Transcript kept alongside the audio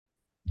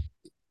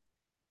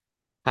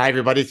Hi,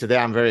 everybody. Today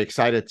I'm very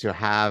excited to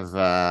have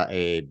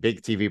a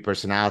big TV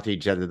personality,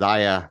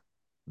 Jedediah.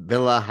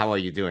 Bila, how are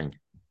you doing?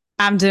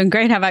 I'm doing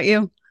great. How about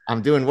you?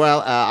 I'm doing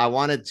well. I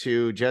wanted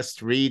to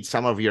just read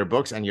some of your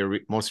books and your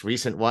most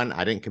recent one.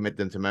 I didn't commit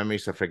them to memory,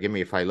 so forgive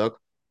me if I look.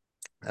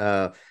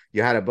 Uh,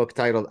 you had a book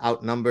titled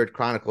Outnumbered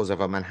Chronicles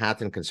of a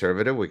Manhattan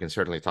Conservative. We can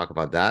certainly talk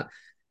about that.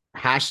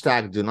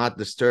 Hashtag do not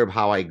disturb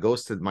how I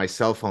ghosted my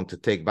cell phone to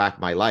take back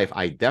my life.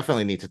 I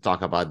definitely need to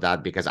talk about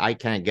that because I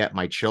can't get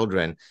my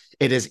children.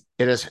 It is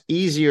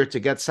easier to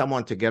get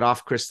someone to get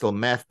off crystal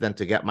meth than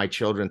to get my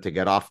children to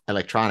get off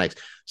electronics.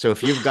 So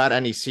if you've got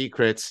any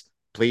secrets,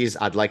 please,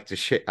 I'd like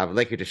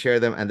you to share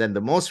them. And then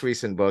the most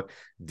recent book,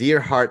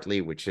 Dear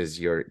Hartley, which is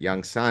your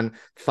young son,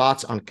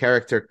 thoughts on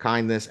character,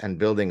 kindness, and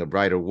building a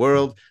brighter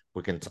world.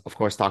 We can of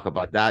course talk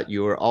about that.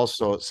 You were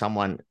also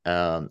someone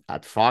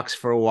at Fox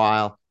for a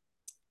while.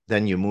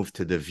 Then you moved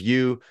to The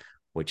View,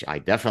 which I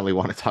definitely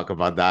want to talk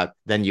about that.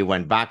 Then you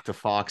went back to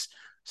Fox.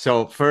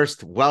 So,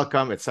 first,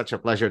 welcome. It's such a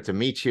pleasure to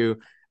meet you.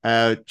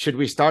 Should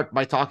we start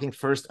by talking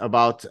first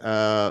about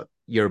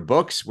your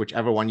books,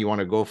 whichever one you want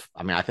to go?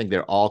 I mean, I think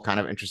they're all kind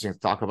of interesting to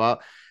talk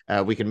about.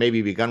 We can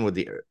maybe begin with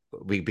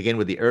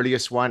the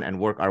earliest one and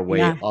work our way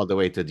Yeah. all the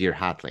way to Dear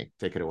Hatley.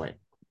 Take it away.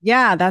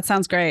 Yeah, that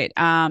sounds great.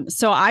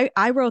 So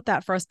I wrote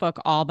that first book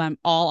all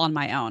on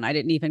my own. I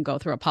didn't even go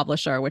through a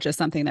publisher, which is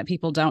something that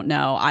people don't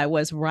know. I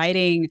was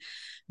writing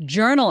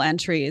journal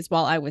entries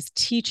while I was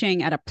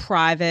teaching at a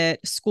private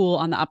school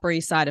on the Upper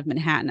East Side of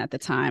Manhattan at the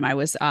time. I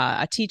was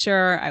a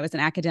teacher, I was an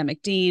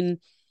academic dean,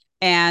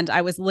 and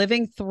I was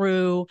living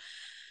through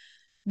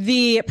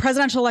the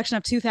presidential election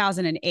of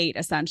 2008,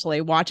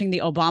 essentially watching the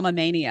Obama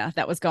mania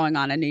that was going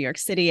on in New York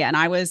City. And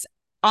I was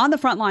on the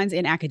front lines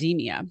in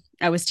academia.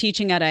 I was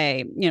teaching at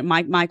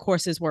my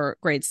courses were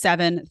grades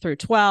 7 through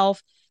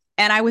 12.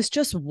 And I was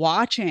just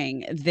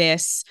watching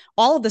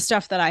all of the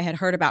stuff that I had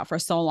heard about for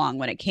so long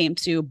when it came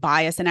to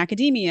bias in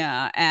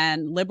academia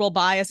and liberal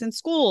bias in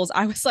schools.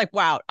 I was like,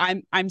 wow,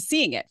 I'm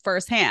seeing it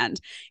firsthand.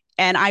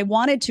 And I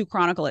wanted to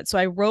chronicle it. So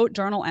I wrote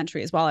journal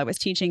entries while I was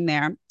teaching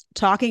there,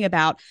 talking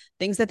about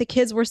things that the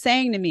kids were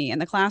saying to me in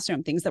the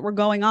classroom, things that were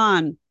going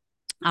on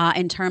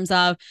in terms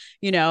of,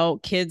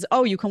 kids,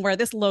 oh, you can wear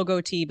this logo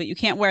tee, but you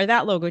can't wear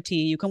that logo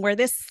tee. You can wear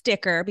this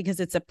sticker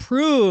because it's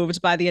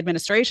approved by the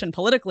administration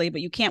politically,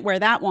 but you can't wear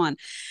that one.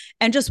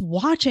 And just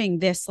watching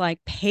this like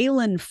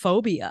Palin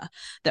phobia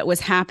that was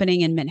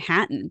happening in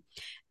Manhattan.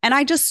 And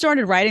I just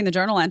started writing the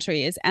journal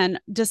entries and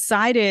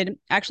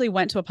actually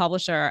went to a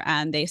publisher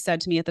and they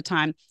said to me at the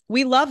time,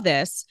 we love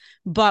this,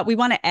 but we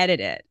want to edit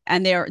it.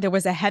 And there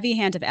was a heavy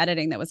hand of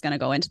editing that was going to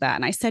go into that.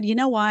 And I said, you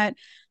know what?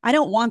 I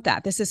don't want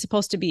that. This is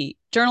supposed to be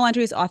journal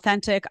entries,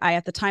 authentic. I,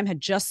 at the time, had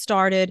just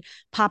started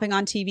popping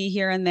on TV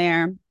here and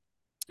there.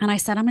 And I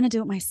said, I'm going to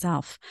do it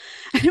myself.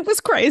 And it was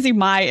crazy.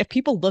 If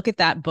people look at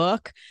that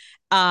book,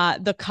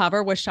 the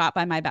cover was shot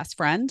by my best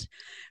friend.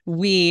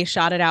 We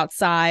shot it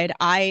outside.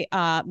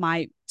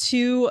 My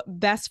two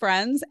best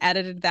friends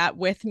edited that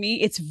with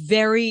me. It's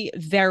very,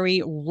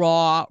 very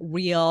raw,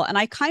 real. And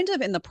I kind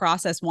of in the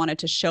process wanted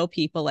to show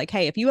people like,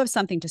 hey, if you have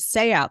something to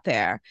say out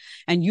there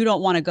and you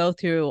don't want to go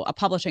through a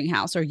publishing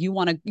house or you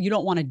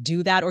don't want to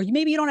do that, or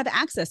maybe you don't have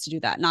access to do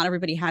that. Not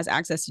everybody has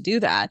access to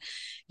do that.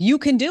 You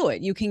can do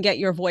it. You can get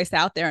your voice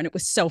out there. And it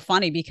was so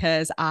funny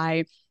because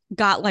I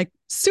got like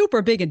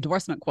super big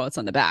endorsement quotes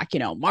on the back,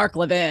 Mark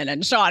Levin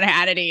and Sean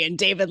Hannity and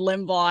David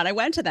Limbaugh. And I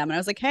went to them and I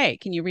was like, hey,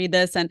 can you read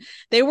this? And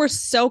they were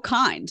so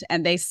kind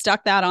and they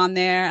stuck that on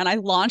there. And I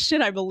launched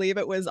it, I believe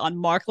it was on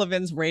Mark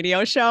Levin's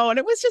radio show. And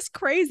it was just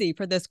crazy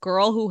for this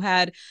girl who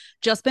had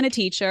just been a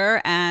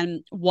teacher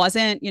and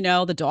wasn't,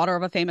 the daughter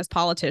of a famous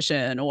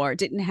politician or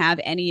didn't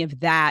have any of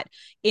that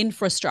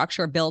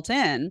infrastructure built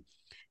in.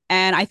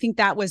 And I think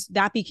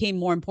that became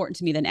more important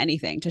to me than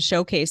anything, to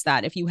showcase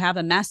that if you have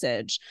a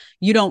message,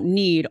 you don't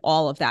need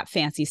all of that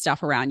fancy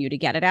stuff around you to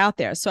get it out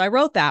there. So I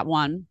wrote that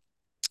one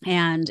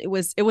and it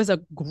was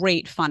a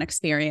great fun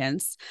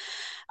experience.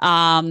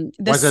 The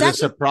Was it a second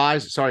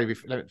surprise? Sorry,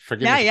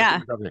 forgive me Yeah, for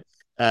yeah.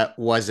 interrupting.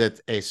 Was it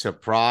a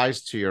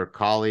surprise to your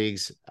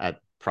colleagues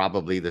at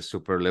probably the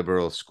super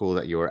liberal school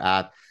that you were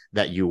at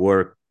that you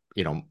were,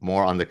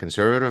 more on the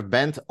conservative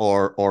bent,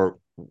 or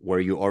were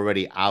you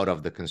already out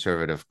of the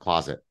conservative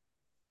closet?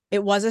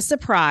 It was a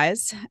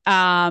surprise,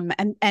 and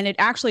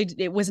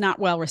it was not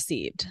well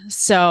received.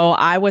 So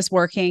I was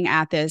working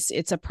at this.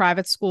 It's a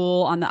private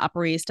school on the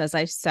Upper East, as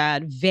I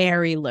said,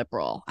 very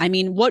liberal. I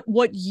mean,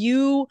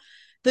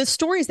 the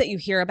stories that you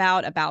hear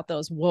about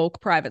those woke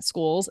private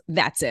schools,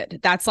 that's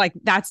it. That's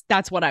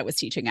what I was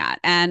teaching at,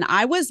 and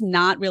I was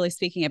not really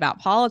speaking about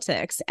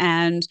politics,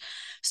 and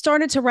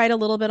started to write a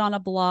little bit on a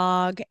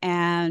blog.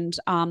 And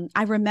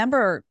I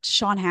remember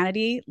Sean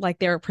Hannity, like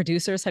their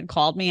producers, had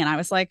called me, and I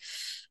was like,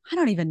 I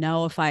don't even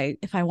know if I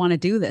want to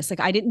do this. Like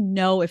I didn't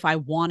know if I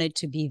wanted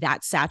to be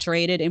that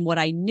saturated in what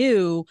I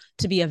knew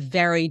to be a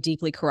very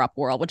deeply corrupt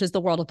world, which is the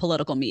world of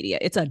political media.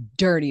 It's a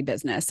dirty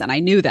business. And I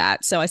knew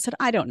that. So I said,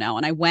 I don't know.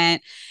 And I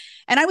went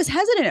and I was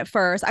hesitant at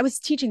first. I was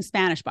teaching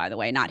Spanish, by the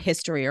way, not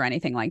history or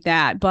anything like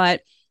that.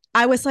 But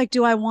I was like,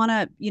 do I want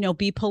to,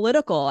 be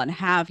political and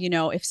have,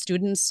 if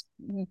students,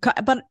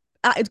 but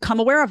I come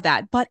aware of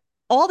that. But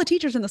all the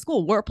teachers in the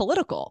school were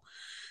political.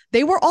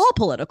 They were all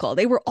political.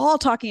 They were all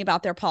talking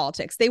about their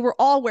politics. They were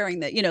all wearing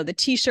the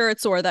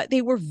t-shirts, or that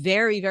they were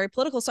very, very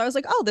political. So I was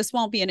like, oh, this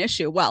won't be an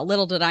issue. Well,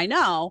 little did I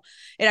know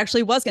it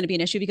actually was going to be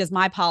an issue, because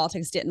my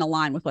politics didn't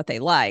align with what they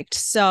liked.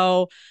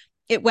 So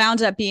it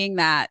wound up being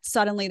that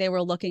suddenly they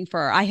were looking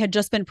for, I had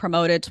just been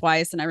promoted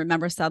twice. And I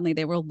remember suddenly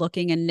they were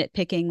looking and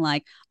nitpicking,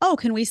 like, oh,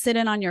 can we sit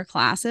in on your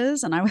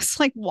classes? And I was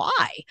like,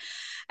 why?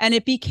 And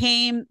it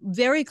became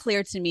very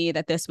clear to me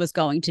that this was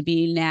going to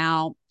be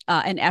now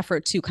an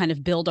effort to kind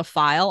of build a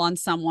file on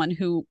someone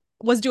who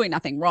was doing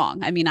nothing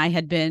wrong. I mean, I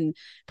had been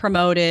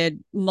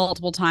promoted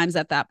multiple times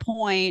at that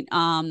point.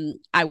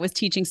 I was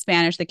teaching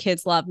Spanish. The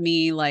kids loved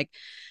me.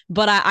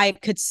 But I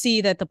could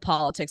see that the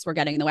politics were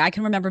getting in the way. I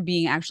can remember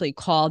being actually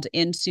called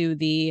into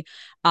the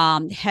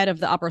head of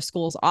the upper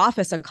school's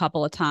office a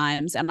couple of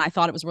times, and I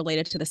thought it was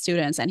related to the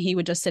students. And he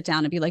would just sit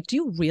down and be like, "Do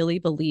you really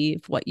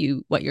believe what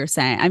you're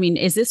saying? I mean,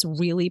 is this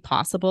really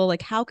possible?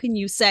 Like, how can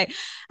you say?"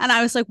 And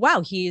I was like,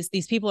 "Wow,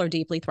 these people are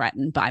deeply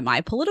threatened by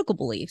my political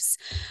beliefs.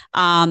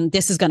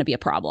 This is going to be a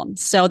problem."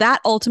 So that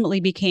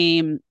ultimately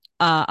became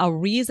a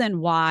reason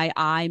why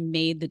I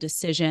made the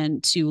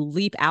decision to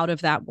leap out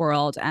of that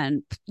world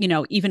and,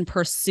 even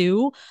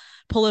pursue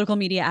political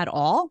media at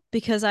all,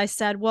 because I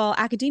said, well,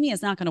 academia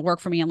is not going to work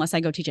for me unless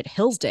I go teach at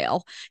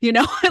Hillsdale,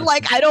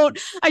 like I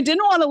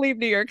didn't want to leave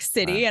New York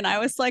City. And I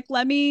was like,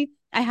 I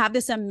have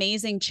this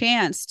amazing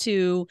chance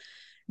to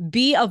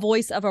be a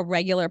voice of a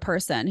regular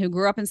person who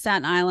grew up in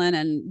Staten Island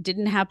and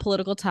didn't have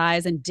political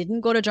ties and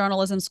didn't go to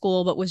journalism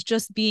school, but was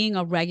just being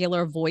a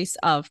regular voice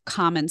of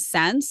common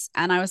sense.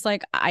 And I was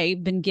like,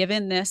 I've been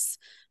given this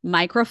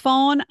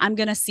microphone. I'm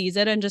going to seize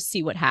it and just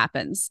see what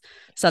happens.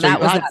 So that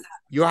was that.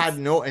 You had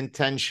no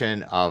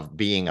intention of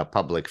being a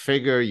public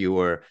figure. You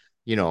were,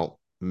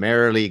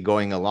 merrily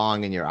going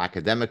along in your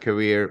academic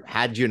career.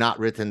 Had you not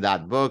written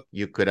that book,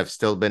 you could have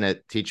still been a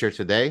teacher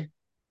today.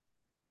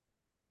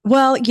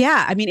 Well,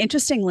 yeah. I mean,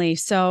 interestingly,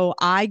 so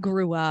I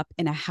grew up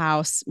in a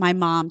house. My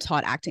mom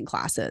taught acting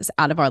classes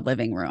out of our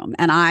living room.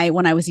 And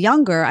when I was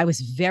younger, I was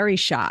very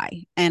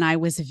shy, and I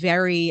was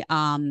very,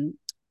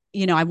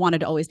 I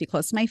wanted to always be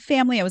close to my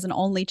family. I was an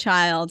only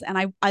child, and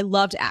I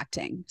loved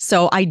acting.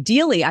 So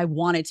ideally I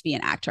wanted to be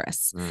an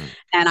actress.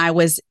 And I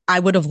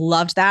would have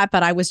loved that,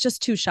 but I was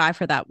just too shy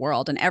for that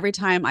world. And every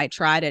time I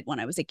tried it when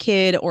I was a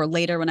kid, or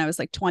later when I was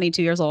like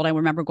 22 years old, I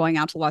remember going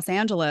out to Los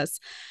Angeles.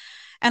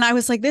 And I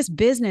was like, this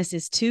business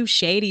is too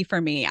shady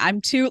for me.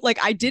 I'm too,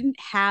 I didn't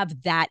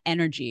have that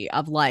energy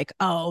of like,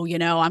 oh,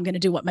 I'm going to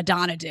do what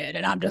Madonna did.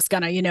 And I'm just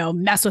going to,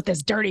 mess with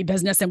this dirty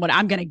business, and what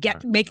I'm going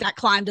to make that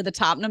climb to the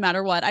top no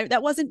matter what.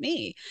 That wasn't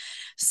me.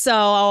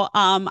 So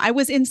I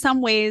was in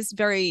some ways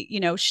very,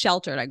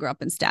 sheltered. I grew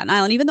up in Staten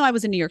Island. Even though I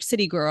was a New York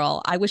City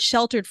girl, I was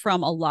sheltered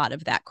from a lot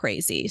of that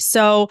crazy.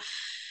 So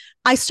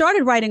I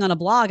started writing on a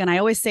blog, and I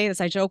always say this,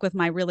 I joke with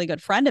my really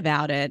good friend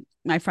about it,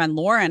 my friend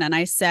Lauren, and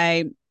I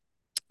say,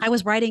 I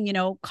was writing,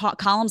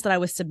 columns that I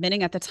was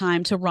submitting at the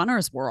time to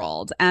Runner's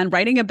World, and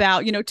writing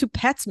about, to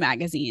Pets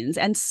magazines.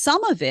 And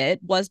some of it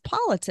was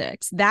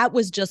politics. That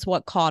was just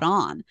what caught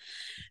on.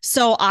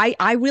 So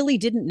I really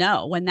didn't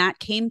know. When that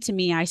came to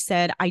me, I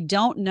said, I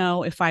don't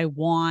know if I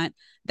want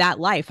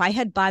that life. I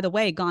had, by the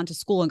way, gone to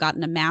school and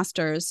gotten a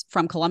master's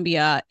from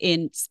Columbia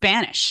in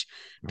Spanish,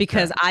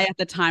 because I, at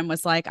the time,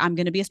 was like, I'm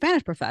going to be a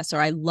Spanish professor.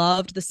 I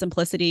loved the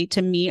simplicity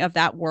to me of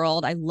that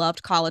world. I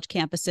loved college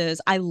campuses.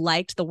 I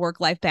liked the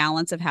work-life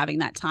balance of having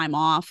that time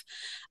off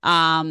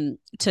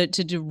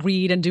to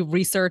read and do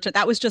research.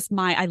 That was just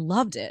I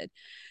loved it.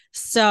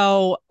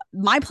 So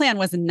my plan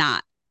was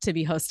not to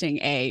be hosting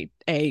a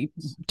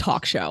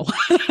talk show.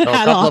 So a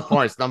couple of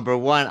points. Number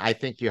one, I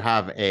think you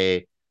have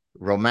a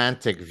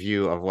romantic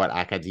view of what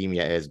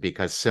academia is,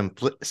 because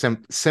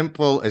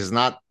simple is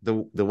not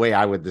the way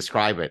I would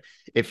describe it.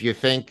 If you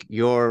think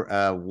your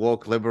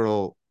woke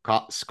liberal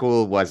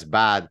school was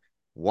bad,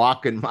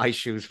 walk in my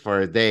shoes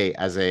for a day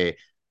as a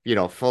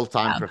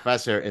full-time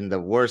professor in the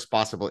worst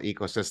possible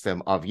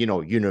ecosystem of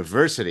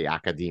university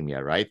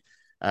academia, right?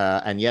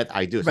 And yet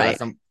I do. So right.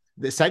 That's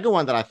the second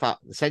point that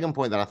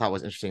I thought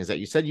was interesting is that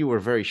you said you were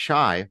very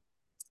shy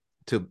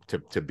to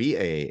be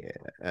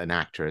an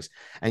actress,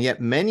 and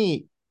yet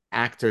many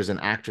actors and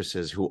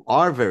actresses who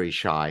are very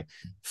shy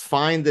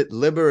find it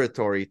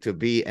liberatory to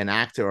be an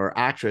actor or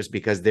actress,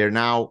 because they're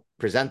now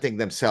presenting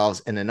themselves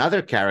in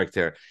another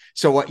character.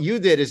 So what you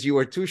did is you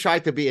were too shy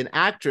to be an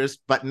actress,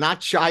 but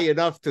not shy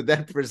enough to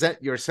then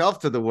present yourself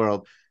to the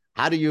world.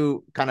 How do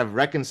you kind of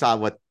reconcile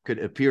what could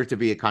appear to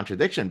be a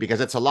contradiction?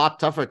 Because it's a lot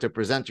tougher to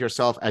present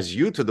yourself as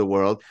you to the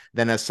world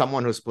than as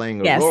someone who's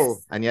playing a role,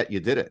 and yet you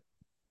did it.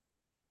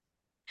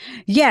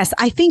 Yes,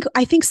 I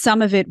think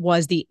some of it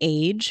was the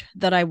age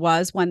that I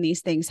was when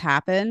these things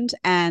happened.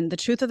 And the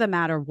truth of the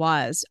matter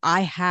was, I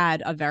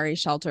had a very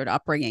sheltered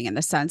upbringing, in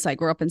the sense I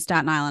grew up in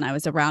Staten Island. I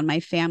was around my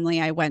family.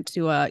 I went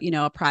to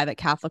a private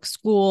Catholic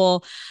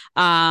school.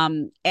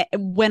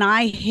 When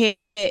I hit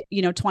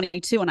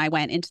 22 and I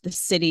went into the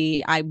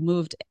city, I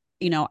moved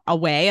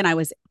away, and I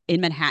was in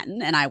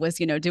Manhattan, and I was,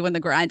 doing the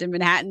grind in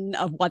Manhattan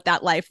of what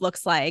that life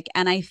looks like.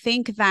 And I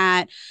think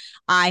that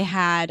I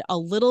had a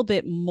little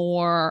bit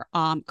more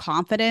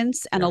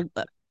confidence and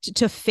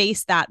to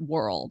face that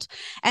world.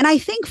 And I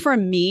think for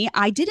me,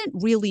 I didn't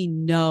really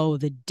know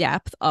the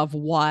depth of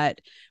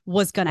what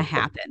was going to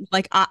happen.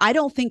 Like, I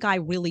don't think I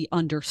really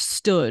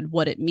understood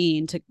what it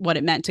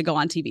meant to go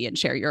on TV and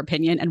share your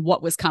opinion and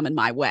what was coming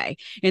my way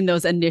in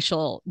those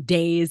initial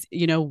days,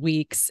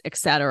 weeks,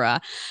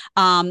 etc.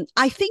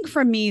 I think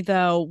for me,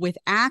 though, with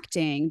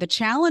acting, the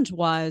challenge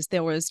was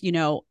there was,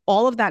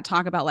 all of that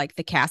talk about like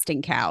the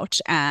casting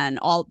couch and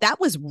all that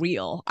was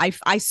real.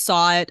 I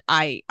saw it.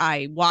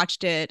 I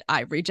watched it.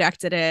 I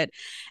rejected it.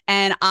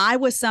 And I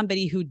was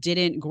somebody who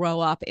didn't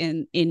grow up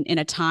in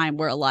a time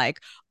where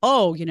like,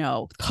 oh,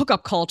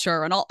 hookup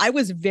culture and all. I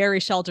was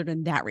very sheltered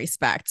in that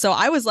respect. So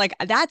I was like,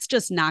 that's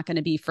just not going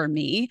to be for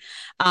me.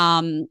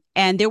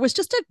 And there was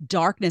just a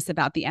darkness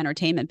about the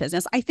entertainment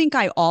business. I think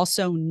I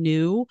also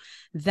knew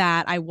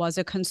that I was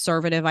a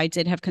conservative. I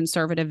did have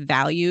conservative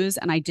values,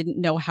 and I didn't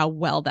know how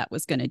well that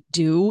was going to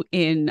do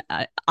in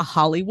a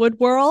Hollywood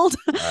world.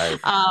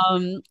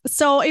 Right.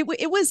 So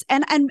it was,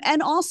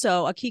 and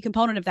also a key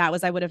component of that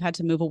was I would have had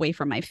to move away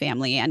from my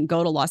family and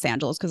go to Los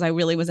Angeles because I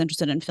really was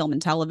interested in film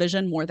and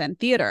television more than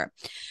theater.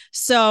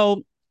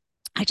 So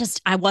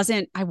I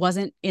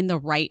wasn't in the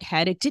right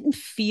head. It didn't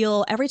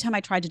feel, every time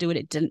I tried to do it,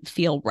 it didn't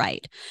feel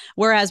right.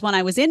 Whereas when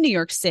I was in New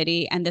York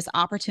City and this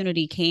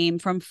opportunity came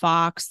from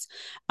Fox,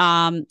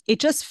 it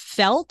just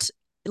felt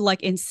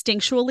like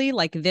instinctually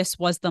like this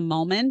was the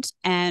moment.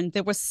 And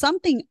there was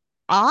something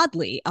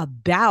oddly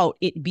about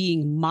it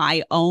being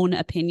my own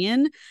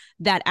opinion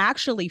that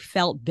actually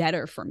felt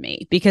better for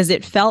me because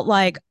it felt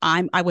like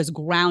I was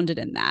grounded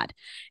in that.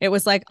 It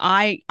was like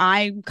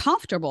I'm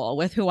comfortable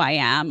with who I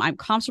am. I'm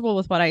comfortable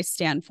with what I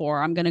stand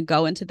for. I'm going to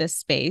go into this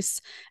space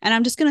and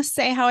I'm just going to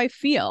say how I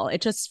feel.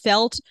 It just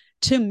felt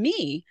to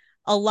me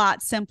a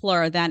lot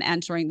simpler than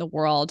entering the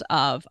world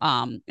of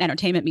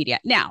entertainment media.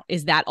 Now,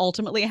 is that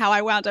ultimately how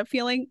I wound up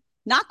feeling?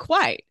 Not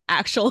quite,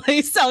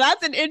 actually. So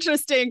that's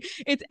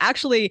it's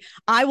actually,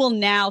 I will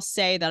now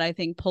say that I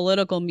think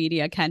political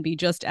media can be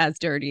just as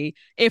dirty,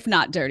 if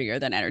not dirtier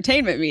than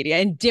entertainment media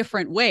in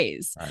different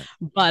ways. Right.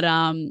 But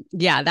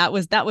yeah, that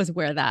was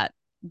where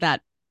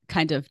that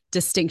kind of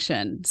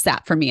distinction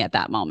sat for me at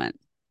that moment.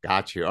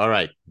 Got you. All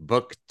right.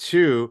 Book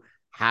 2,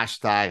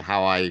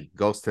 #how I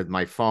ghosted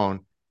my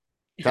phone.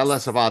 Tell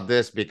us about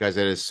this because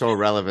it is so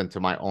relevant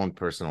to my own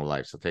personal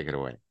life. So take it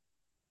away.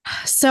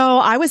 So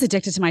I was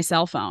addicted to my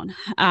cell phone,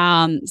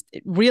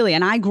 really.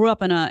 And I grew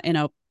up in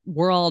a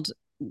world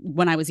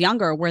when I was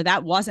younger where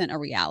that wasn't a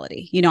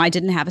reality. I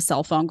didn't have a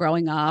cell phone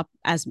growing up,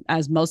 as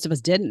most of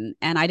us didn't.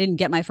 And I didn't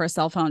get my first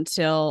cell phone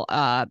till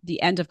the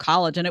end of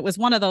college. And it was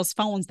one of those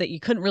phones that you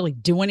couldn't really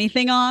do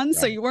anything on. Right.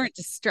 So you weren't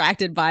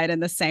distracted by it in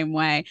the same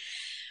way.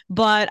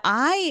 But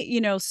I,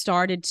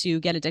 started to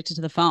get addicted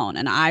to the phone,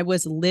 and I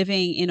was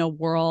living in a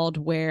world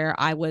where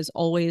I was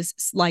always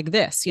like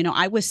this.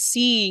 I was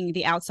seeing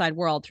the outside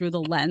world through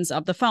the lens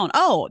of the phone.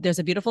 Oh, there's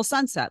a beautiful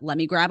sunset. Let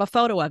me grab a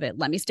photo of it.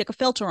 Let me stick a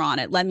filter on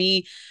it. Let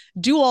me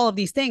do all of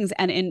these things.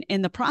 And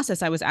in the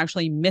process, I was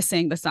actually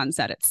missing the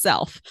sunset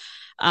itself.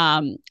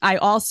 I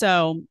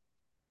also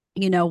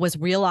was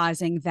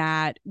realizing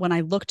that when I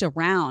looked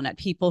around at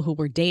people who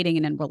were dating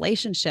and in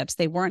relationships,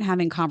 they weren't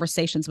having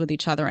conversations with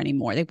each other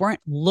anymore. They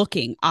weren't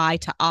looking eye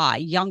to eye.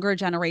 Younger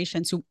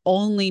generations who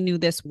only knew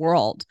this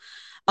world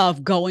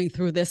of going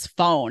through this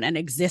phone and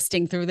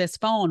existing through this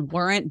phone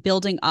weren't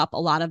building up a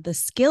lot of the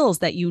skills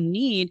that you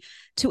need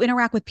to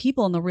interact with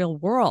people in the real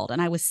world.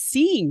 And I was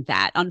seeing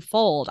that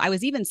unfold. I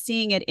was even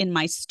seeing it in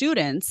my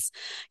students,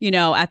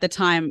 at the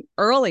time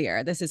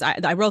earlier.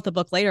 I wrote the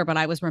book later, but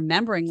I was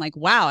remembering like,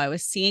 wow, I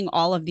was seeing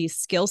all of these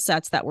skill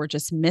sets that were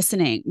just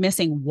missing.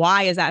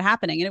 Why is that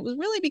happening? And it was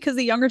really because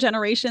the younger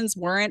generations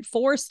weren't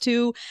forced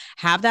to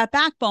have that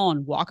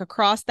backbone, walk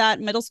across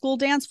that middle school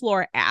dance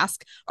floor,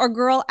 ask a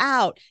girl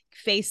out,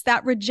 face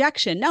that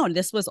rejection. No,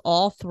 this was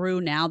all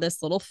through now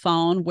this little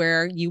phone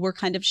where you were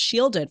kind of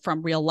shielded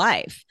from real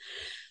life.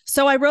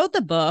 So I wrote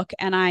the book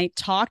and I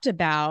talked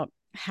about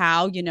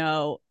how,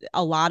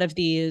 a lot of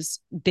these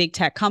big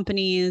tech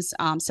companies,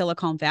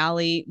 Silicon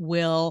Valley,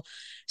 will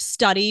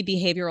study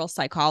behavioral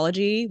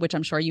psychology, which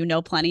I'm sure you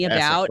know plenty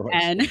about,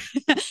 and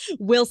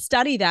will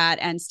study that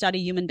and study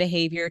human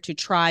behavior to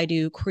try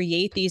to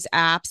create these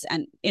apps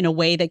and in a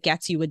way that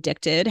gets you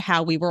addicted,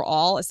 how we were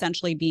all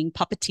essentially being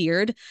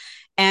puppeteered,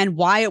 and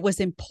why it was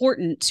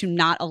important to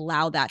not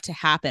allow that to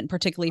happen,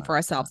 particularly for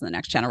ourselves and the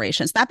next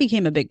generations. That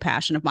became a big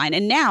passion of mine.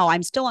 And now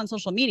I'm still on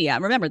social media.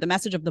 Remember, the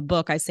message of the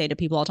book, I say to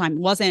people all the time,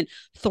 wasn't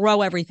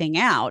throw everything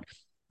out.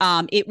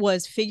 It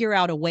was figure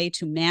out a way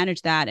to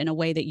manage that in a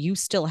way that you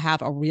still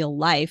have a real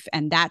life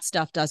and that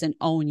stuff doesn't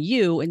own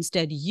you.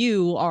 Instead,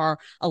 you are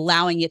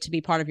allowing it to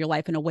be part of your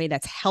life in a way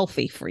that's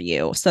healthy for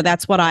you. So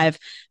that's what I've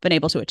been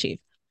able to achieve.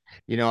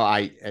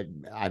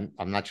 I'm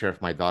not sure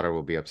if my daughter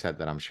will be upset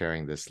that I'm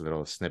sharing this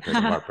little snippet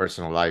of our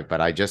personal life,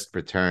 but I just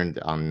returned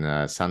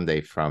on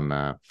Sunday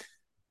from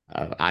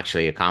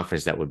actually a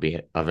conference that would be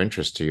of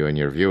interest to you and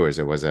your viewers.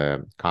 It was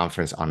a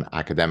conference on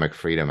academic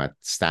freedom at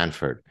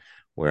Stanford,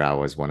 where I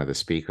was one of the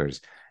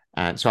speakers.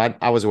 And so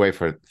I was away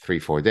for 3,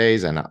 4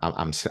 days, and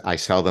I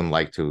seldom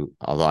like to,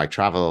 although I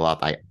travel a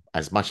lot, I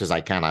as much as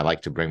I can, I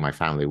like to bring my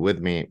family with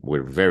me.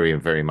 We're very,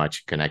 very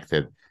much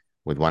connected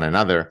with one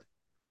another.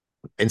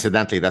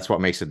 Incidentally, that's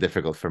what makes it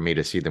difficult for me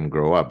to see them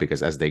grow up,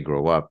 because as they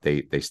grow up,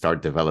 they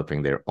start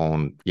developing their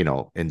own,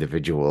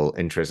 individual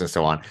interests and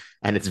so on,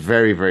 and it's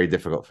very, very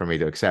difficult for me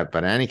to accept.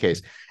 But in any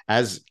case,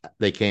 as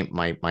they came,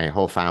 my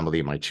whole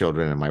family, my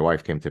children and my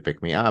wife came to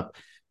pick me up,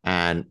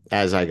 and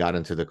as I got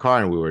into the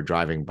car and we were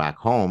driving back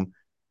home,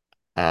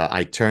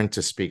 I turned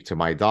to speak to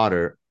my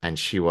daughter, and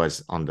she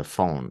was on the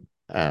phone,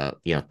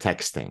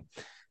 texting.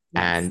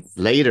 And Yes.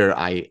 later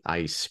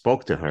I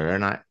spoke to her,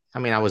 and I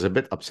mean, I was a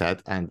bit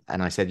upset, and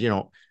I said,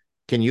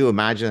 can you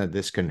imagine that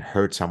this can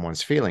hurt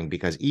someone's feeling?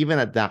 Because even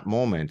at that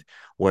moment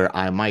where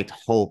I might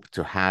hope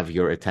to have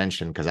your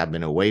attention, because I've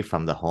been away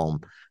from the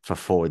home for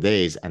 4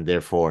 days, and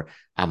therefore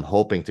I'm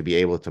hoping to be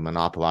able to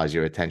monopolize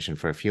your attention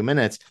for a few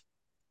minutes,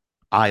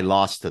 I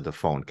lost to the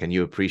phone. Can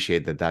you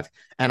appreciate that?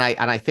 And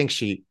I think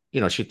she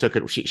took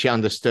it, she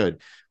understood.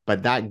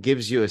 But that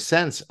gives you a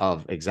sense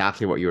of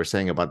exactly what you were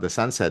saying about the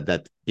sunset,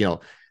 that,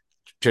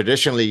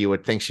 traditionally you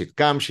would think she'd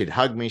come, she'd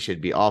hug me,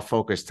 she'd be all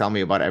focused, tell me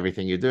about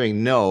everything you're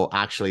doing. No,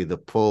 actually the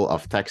pull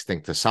of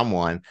texting to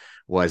someone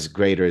was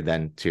greater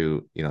than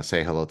to,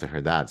 say hello to her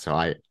dad. So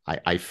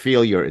I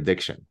feel your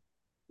addiction.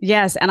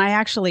 Yes, and I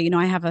actually,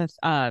 I have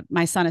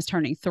my son is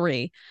turning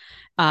 3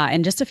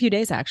 in just a few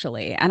days,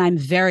 actually. And I'm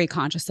very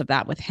conscious of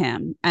that with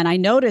him. And I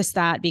noticed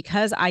that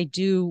because I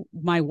do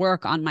my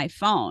work on my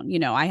phone,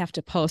 I have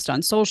to post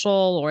on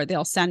social, or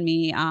they'll send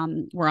me,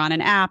 we're on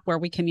an app where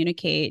we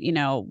communicate,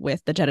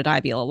 with the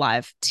Jedediah Bila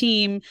Live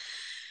team.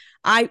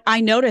 I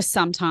notice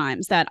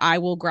sometimes that I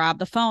will grab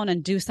the phone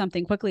and do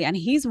something quickly, and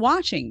he's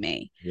watching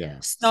me. Yeah.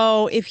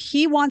 So if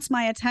he wants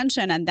my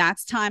attention and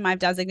that's time I've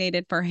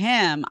designated for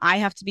him, I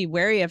have to be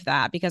wary of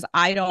that, because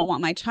I don't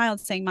want my child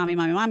saying, mommy,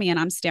 mommy, mommy, and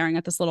I'm staring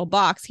at this little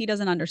box. He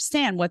doesn't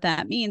understand what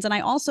that means. And I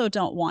also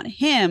don't want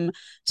him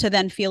to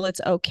then feel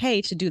it's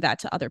okay to do that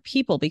to other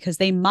people, because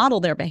they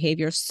model their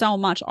behavior so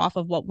much off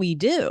of what we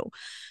do.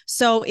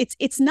 So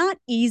it's not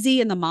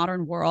easy in the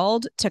modern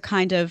world to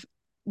kind of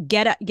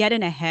get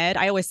in ahead.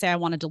 I always say I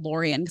want a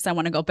DeLorean because I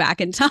want to go back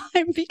in time,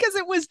 because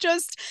it was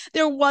just,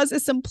 there was a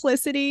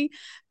simplicity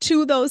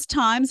to those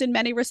times in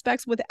many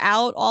respects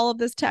without all of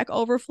this tech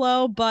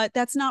overflow, but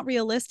that's not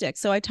realistic.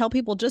 So I tell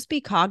people, just be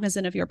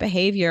cognizant of your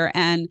behavior,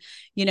 and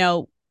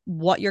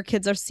what your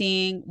kids are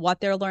seeing, what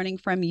they're learning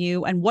from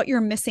you, and what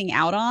you're missing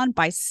out on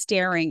by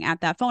staring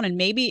at that phone. And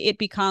maybe it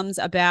becomes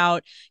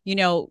about,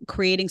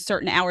 creating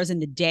certain hours in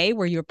the day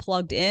where you're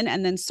plugged in,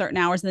 and then certain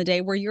hours in the day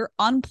where you're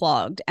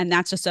unplugged. And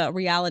that's just a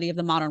reality of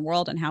the modern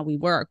world and how we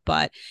work.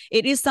 But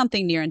it is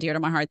something near and dear to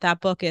my heart. That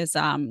book is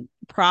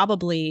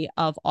probably,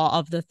 of all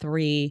of the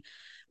three,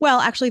 well,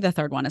 actually the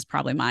third one is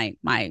probably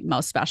my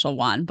most special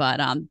one.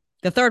 But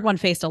the third one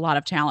faced a lot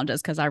of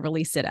challenges because I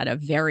released it at a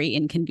very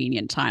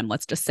inconvenient time.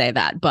 Let's just say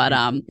that. But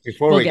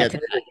Before we'll we get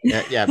get, to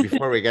that. yeah,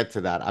 before we get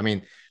to that, I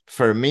mean,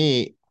 for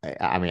me,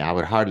 I mean, I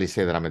would hardly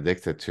say that I'm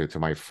addicted to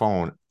my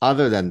phone,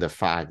 other than the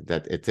fact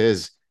that it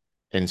is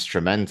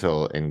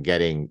instrumental in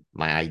getting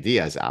my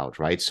ideas out,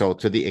 right? So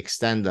to the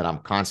extent that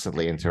I'm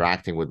constantly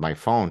interacting with my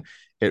phone,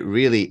 it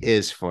really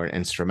is for an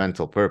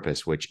instrumental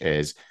purpose, which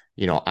is,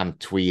 I'm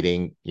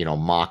tweeting,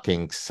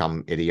 mocking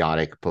some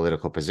idiotic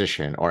political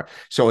position. Or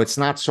so it's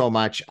not so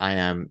much I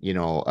am,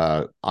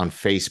 on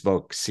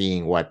Facebook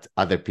seeing what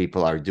other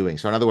people are doing.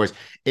 So in other words,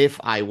 if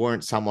I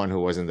weren't someone who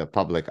was in the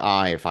public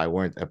eye, if I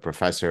weren't a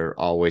professor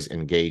always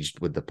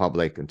engaged with the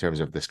public in terms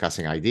of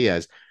discussing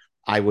ideas,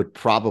 I would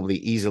probably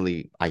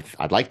easily,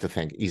 I'd like to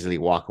think, easily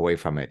walk away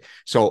from it.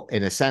 So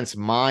in a sense,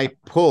 my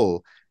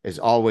pull is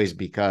always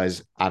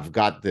because I've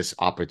got this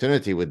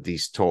opportunity with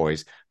these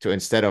toys to,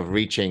 instead of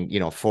reaching,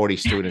 40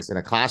 students in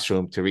a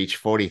classroom, to reach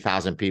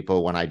 40,000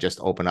 people when I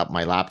just open up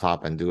my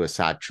laptop and do a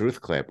sad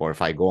truth clip, or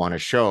if I go on a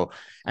show.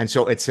 And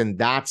so it's in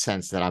that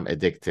sense that I'm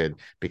addicted,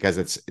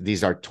 because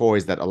these are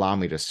toys that allow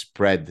me to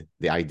spread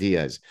the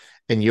ideas.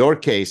 In your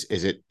case,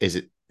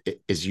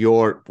 is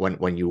your,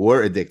 when you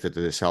were addicted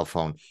to the cell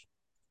phone,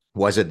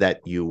 was it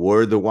that you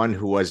were the one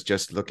who was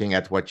just looking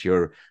at what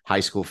your high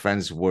school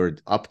friends were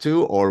up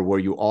to, or were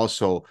you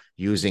also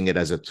using it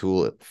as a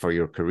tool for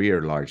your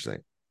career largely?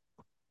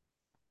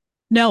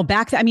 No,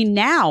 I mean,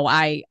 now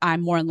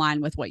I'm more in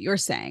line with what you're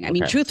saying. I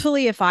mean, Okay.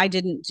 truthfully, if I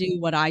didn't do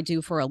what I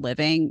do for a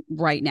living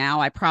right now,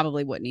 I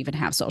probably wouldn't even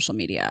have social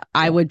media.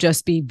 I Yeah. would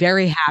just be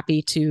very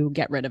happy to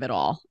get rid of it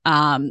all.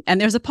 And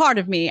there's a part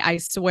of me, I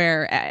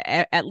swear,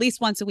 at least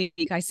once a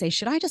week, I say,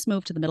 should I just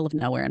move to the middle of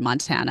nowhere in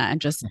Montana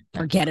and just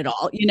forget it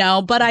all?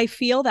 But I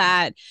feel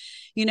that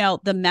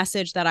the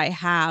message that I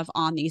have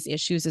on these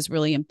issues is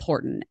really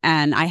important.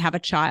 And I have a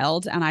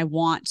child and I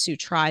want to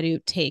try to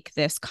take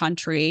this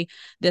country,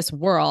 this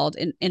world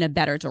in a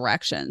better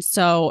direction.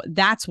 So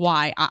that's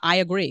why I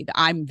agree.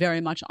 I'm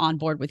very much on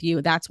board with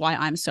you. That's why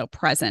I'm so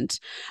present.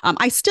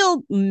 I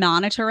still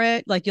monitor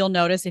it. Like you'll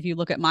notice if you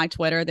look at my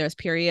Twitter, there's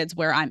periods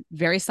where I'm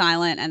very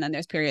silent and then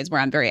there's periods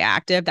where I'm very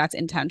active. That's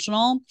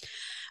intentional.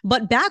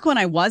 But back when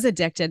I was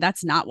addicted,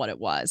 that's not what it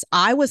was.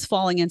 I was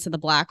falling into the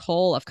black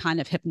hole of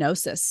kind of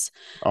hypnosis.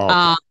 Okay.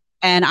 Um,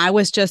 and I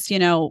was just,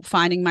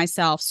 finding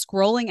myself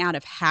scrolling out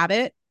of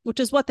habit,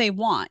 which is what they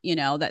want,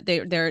 that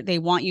they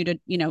want you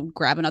to,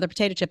 grab another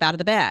potato chip out of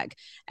the bag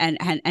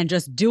and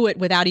just do it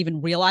without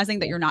even realizing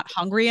that you're not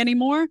hungry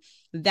anymore.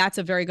 That's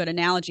a very good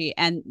analogy.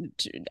 And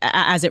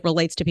as it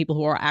relates to people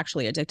who are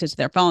actually addicted to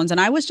their phones. And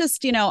I was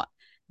just,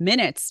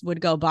 minutes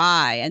would go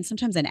by and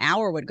sometimes an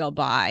hour would go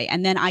by.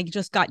 And then I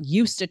just got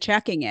used to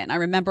checking it. I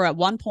remember at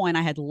one point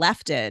I had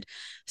left it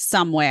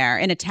somewhere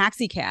in a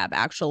taxi cab.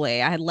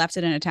 Actually, I had left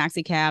it in a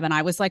taxi cab and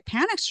I was like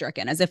panic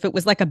stricken as if it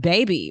was like a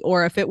baby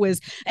or if it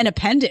was an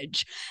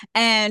appendage.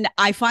 And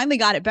I finally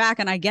got it back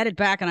and I get it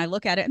back and I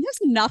look at it and there's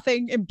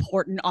nothing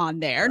important on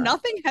there. Right.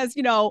 Nothing has,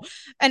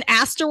 an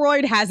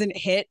asteroid hasn't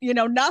hit,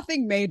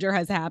 nothing major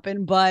has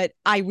happened. But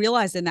I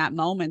realized in that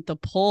moment the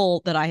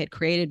pull that I had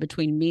created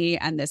between me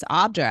and this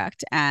object.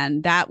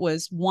 And that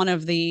was one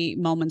of the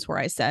moments where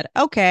I said,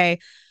 okay,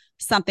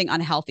 something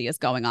unhealthy is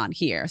going on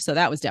here. So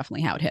that was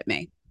definitely how it hit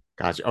me.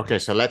 Gotcha. Okay,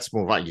 so let's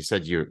move on. You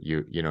said you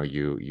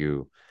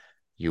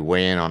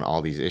weigh in on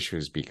all these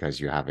issues because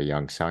you have a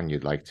young son.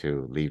 You'd like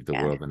to leave the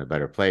world in a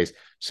better place.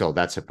 So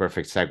that's a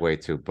perfect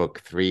segue to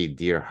book 3,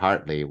 Dear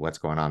Hartley. What's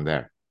going on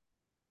there?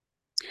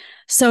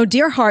 So,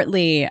 Dear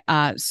Hartley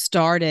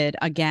started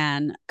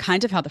again,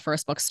 kind of how the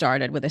first book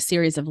started, with a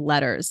series of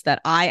letters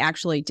that I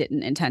actually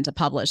didn't intend to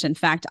publish. In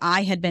fact,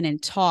 I had been in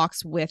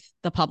talks with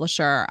the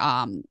publisher.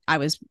 I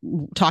was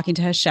talking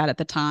to Hachette at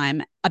the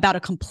time about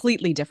a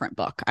completely different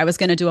book. I was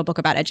going to do a book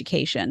about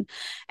education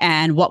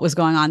and what was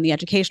going on in the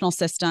educational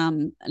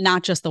system,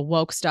 not just the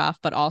woke stuff,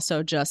 but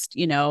also just,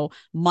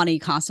 money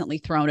constantly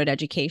thrown at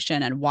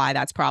education and why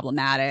that's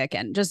problematic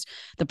and just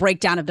the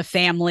breakdown of the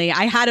family.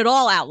 I had it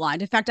all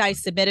outlined. In fact, I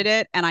submitted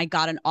it and I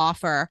got an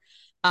offer.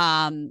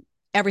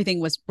 Everything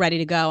was ready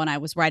to go. And I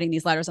was writing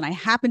these letters. And I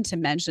happened to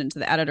mention to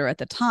the editor at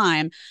the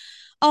time,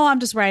 oh,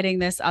 I'm just writing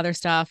this other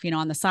stuff,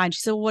 on the side.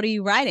 She said, well, what are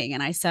you writing?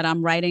 And I said,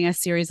 I'm writing a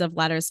series of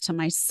letters to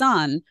my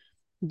son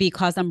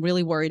because I'm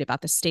really worried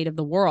about the state of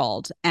the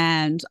world.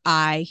 And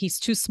he's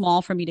too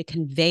small for me to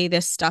convey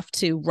this stuff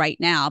to right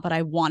now, but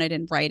I want it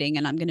in writing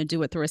and I'm going to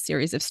do it through a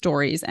series of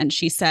stories. And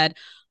she said,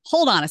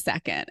 hold on a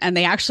second. And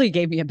they actually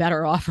gave me a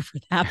better offer for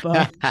that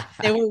book.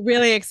 They were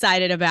really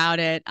excited about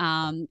it.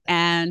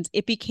 And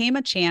it became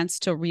a chance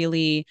to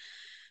really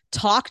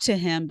talk to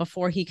him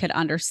before he could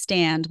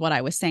understand what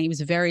I was saying. He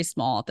was very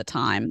small at the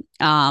time.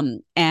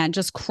 And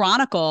just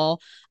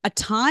chronicle a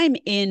time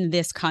in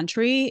this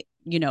country,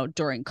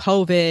 during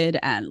COVID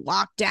and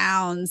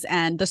lockdowns.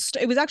 And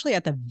it was actually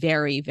at the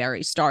very,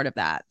 very start of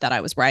that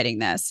I was writing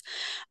this.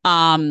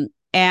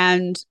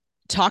 And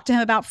talk to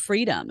him about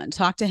freedom and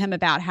talk to him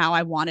about how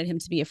I wanted him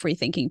to be a free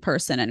thinking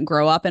person and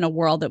grow up in a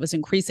world that was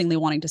increasingly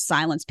wanting to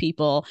silence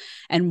people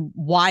and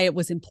why it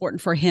was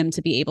important for him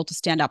to be able to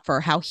stand up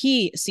for how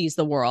he sees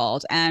the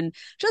world and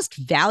just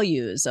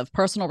values of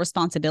personal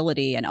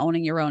responsibility and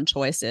owning your own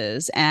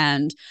choices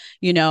and,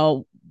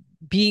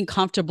 being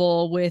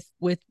comfortable with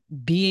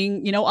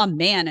being, a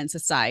man in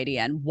society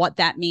and what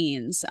that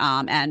means,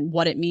 and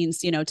what it means,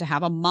 to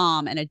have a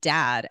mom and a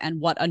dad and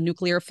what a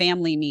nuclear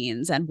family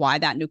means and why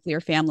that nuclear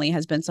family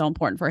has been so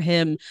important for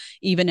him,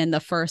 even in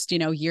the first,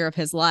 year of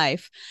his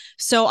life.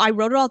 So I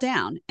wrote it all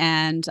down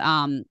and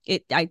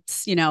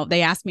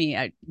they asked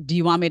me, do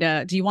you want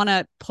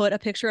to put a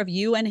picture of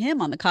you and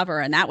him on the cover?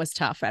 And that was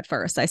tough at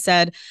first. I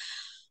said,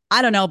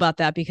 I don't know about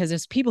that because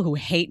there's people who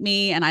hate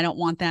me and I don't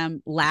want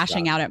them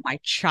lashing out at my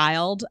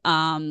child.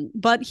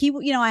 But he,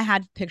 I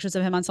had pictures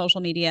of him on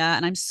social media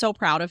and I'm so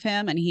proud of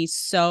him. And he's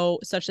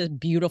such a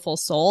beautiful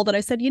soul that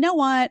I said, you know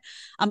what?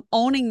 I'm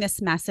owning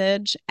this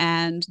message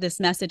and this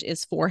message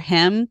is for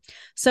him.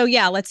 So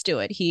yeah, let's do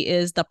it. He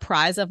is the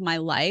prize of my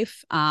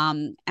life.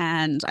 And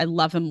I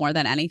love him more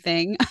than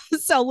anything.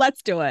 So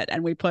let's do it.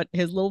 And we put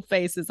his little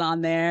faces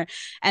on there.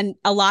 And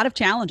a lot of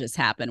challenges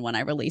happened when I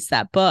released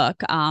that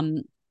book.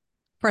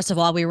 First of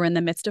all, we were in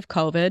the midst of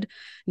COVID,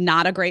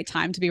 not a great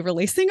time to be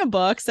releasing a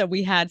book. So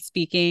we had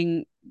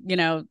speaking,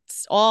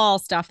 all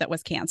stuff that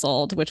was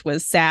canceled, which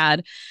was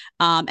sad.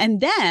 And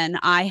then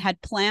I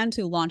had planned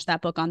to launch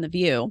that book on The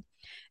View.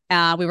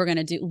 We were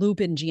going to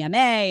loop in GMA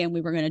and we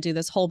were going to do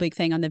this whole big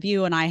thing on The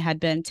View. And I had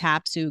been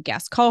tapped to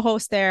guest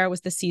co-host there. It was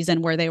the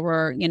season where they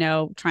were,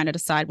 trying to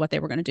decide what they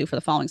were going to do for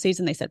the following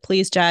season. They said,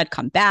 please, Jed,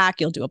 come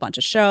back. You'll do a bunch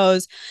of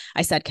shows.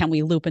 I said, can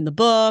we loop in the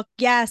book?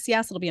 Yes,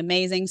 it'll be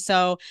amazing.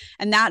 So,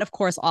 and that, of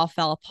course, all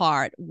fell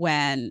apart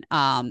when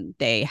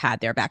they had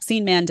their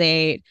vaccine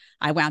mandate.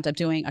 I wound up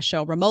doing a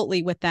show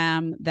remotely with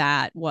them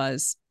that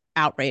was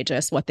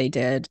outrageous what they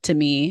did to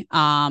me.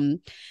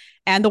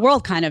 And the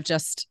world kind of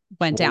just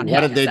went What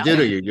downhill. did they So, do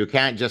to you? You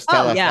can't just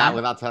tell oh us that yeah.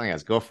 without telling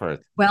us. Go for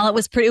it. Well, it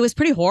was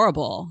pretty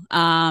horrible.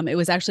 It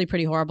was actually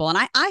pretty horrible. And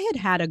I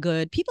had a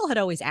good, people had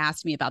always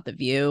asked me about The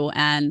View.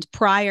 And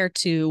prior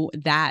to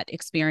that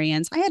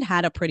experience, I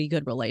had a pretty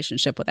good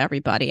relationship with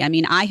everybody. I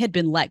mean, I had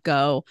been let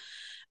go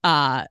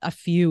a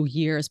few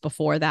years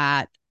before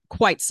that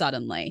quite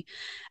suddenly.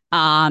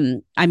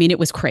 I mean, it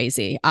was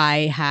crazy.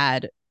 I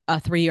had a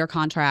 3-year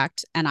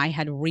contract and I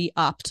had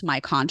re-upped my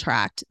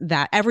contract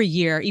that every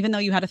year, even though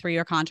you had a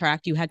 3-year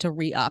contract, you had to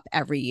re-up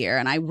every year.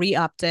 And I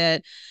re-upped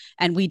it.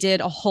 And we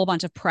did a whole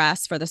bunch of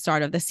press for the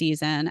start of the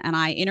season. And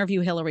I interview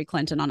Hillary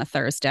Clinton on a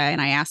Thursday.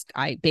 And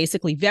I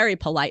basically very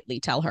politely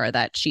tell her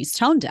that she's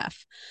tone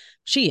deaf.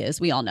 She is.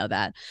 We all know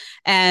that.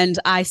 And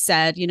I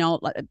said,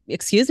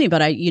 excuse me,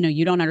 but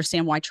you don't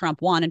understand why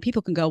Trump won. And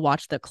people can go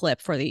watch the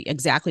clip for the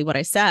exactly what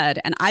I said.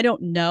 And I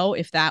don't know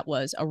if that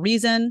was a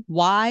reason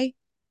why,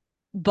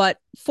 but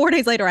 4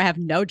 days later, I have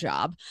no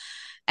job.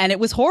 And it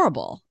was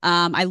horrible.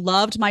 I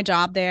loved my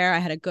job there. I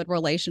had a good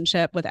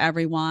relationship with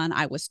everyone.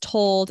 I was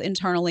told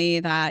internally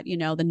that,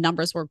 the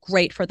numbers were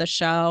great for the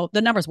show.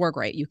 The numbers were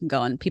great. You can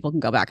go and people can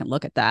go back and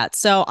look at that.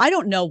 So I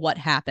don't know what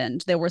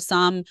happened. There were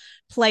some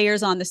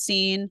players on the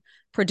scene,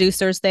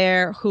 producers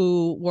there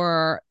who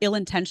were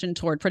ill-intentioned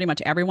toward pretty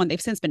much everyone.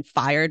 They've since been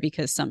fired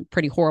because some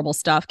pretty horrible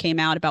stuff came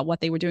out about what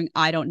they were doing.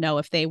 I don't know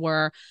if they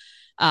were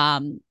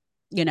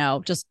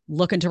just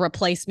looking to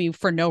replace me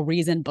for no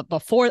reason. But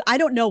before, I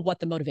don't know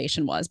what the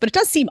motivation was, but it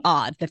does seem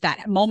odd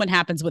that moment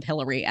happens with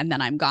Hillary and then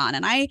I'm gone.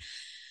 And I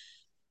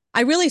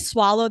really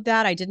swallowed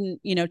that. I didn't,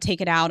 take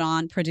it out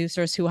on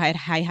producers who I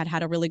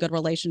had a really good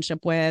relationship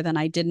with, and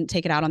I didn't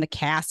take it out on the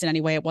cast in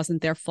any way. It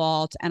wasn't their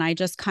fault. And I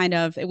just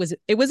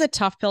it was a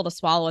tough pill to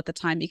swallow at the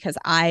time because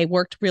I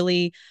worked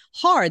really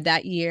hard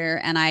that year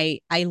and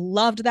I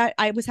loved that.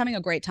 I was having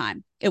a great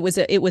time. It was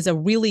a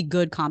really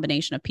good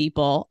combination of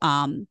people.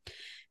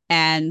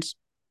 And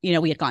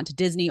we had gone to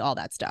Disney, all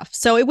that stuff.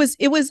 So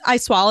I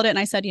swallowed it and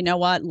I said, you know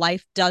what?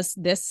 Life does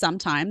this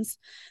sometimes.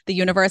 The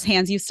universe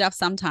hands you stuff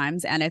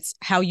sometimes, and it's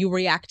how you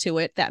react to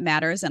it that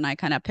matters. And I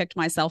kind of picked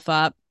myself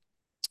up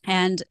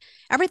and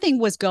everything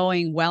was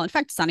going well. In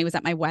fact, Sunny was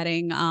at my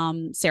wedding.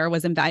 Sarah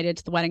was invited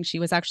to the wedding. She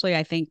was actually,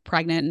 I think,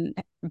 pregnant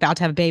and about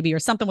to have a baby or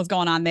something was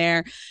going on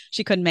there.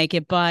 She couldn't make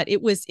it, but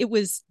it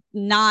was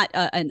not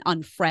an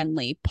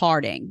unfriendly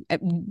parting,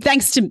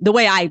 thanks to the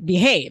way I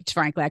behaved.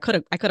 Frankly, I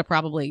could have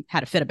probably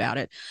had a fit about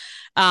it,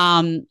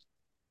 and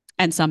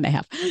some may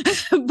have.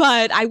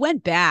 But I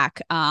went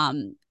back,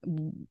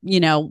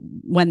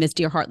 when this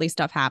Dear Hartley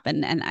stuff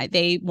happened, and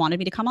they wanted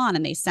me to come on,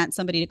 and they sent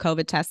somebody to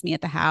COVID test me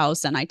at the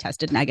house, and I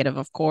tested negative,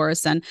 of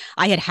course, and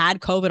I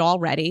had COVID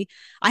already.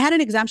 I had an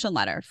exemption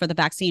letter for the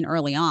vaccine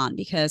early on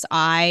because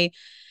I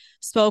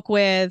spoke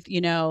with,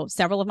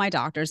 several of my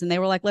doctors, and they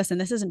were like, listen,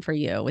 this isn't for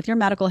you with your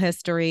medical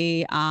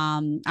history.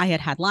 I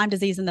had Lyme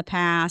disease in the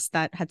past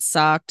that had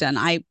sucked, and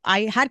I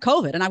had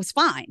COVID and I was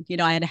fine.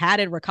 I had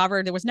it,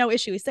 recovered. There was no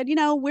issue. He said,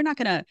 we're not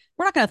going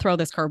to throw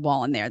this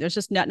curveball in there. There's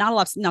just not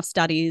enough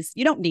studies.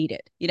 You don't need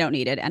it.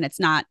 And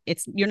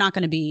you're not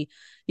going to be,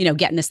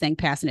 getting this thing,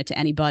 passing it to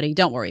anybody.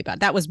 Don't worry about it.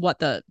 That was what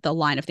the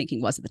line of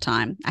thinking was at the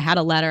time. I had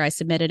a letter. I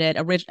submitted it.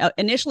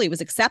 Initially, it was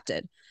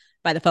accepted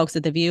by the folks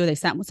at The View. They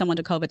sent someone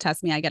to COVID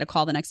test me. I get a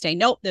call the next day.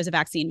 Nope, there's a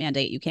vaccine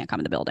mandate. You can't come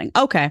in the building.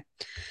 Okay.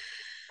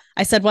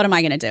 I said, what am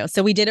I going to do?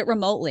 So we did it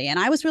remotely. And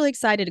I was really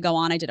excited to go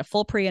on. I did a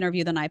full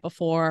pre-interview the night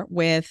before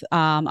with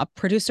a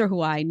producer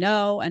who I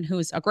know and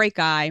who's a great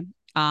guy.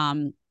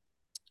 I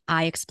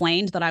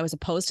explained that I was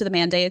opposed to the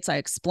mandates. I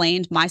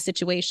explained my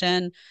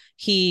situation.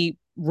 He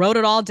wrote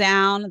it all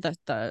down.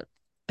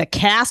 The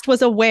cast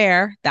was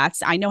aware.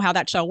 I know how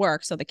that show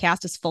works. So the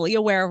cast is fully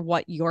aware of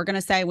what you're going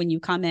to say when you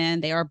come in.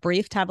 They are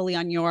briefed heavily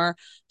on your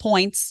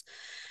points.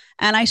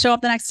 And I show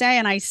up the next day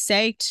and I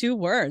say 2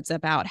 words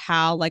about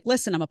how,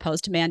 listen, I'm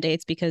opposed to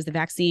mandates because the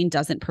vaccine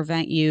doesn't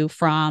prevent you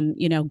from,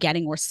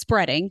 getting or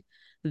spreading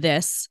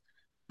this.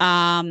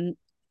 And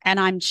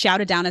I'm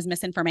shouted down as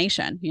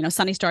misinformation.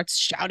 Sunny starts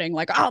shouting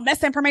oh,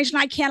 misinformation.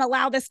 I can't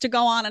allow this to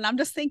go on. And I'm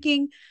just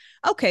thinking,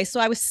 okay,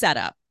 so I was set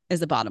up. Is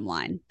the bottom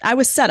line. I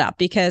was set up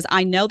because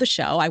I know the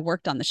show. I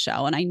worked on the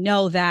show, and I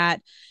know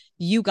that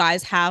you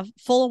guys have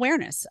full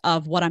awareness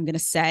of what I'm going to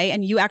say.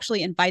 And you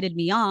actually invited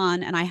me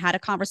on, and I had a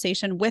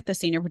conversation with the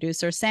senior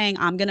producer saying,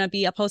 I'm going to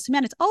be opposed to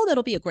mandates. Oh,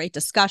 that'll be a great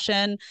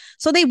discussion.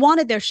 So they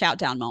wanted their shout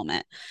down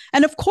moment.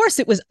 And of course,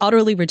 it was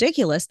utterly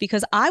ridiculous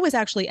because I was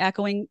actually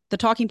echoing the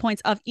talking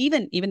points of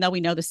even though we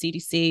know the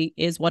CDC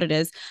is what it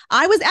is,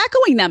 I was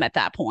echoing them at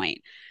that point.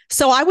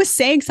 So I was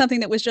saying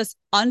something that was just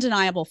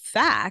undeniable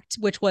fact,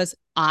 which was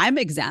I'm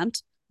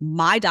exempt.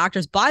 My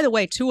doctors, by the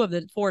way, 2 of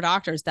the 4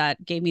 doctors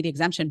that gave me the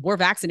exemption were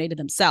vaccinated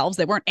themselves.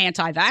 They weren't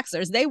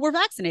anti-vaxxers. They were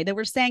vaccinated. They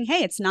were saying,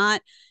 hey, it's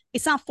not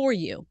for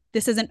you.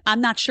 This isn't, I'm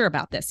not sure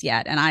about this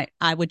yet. And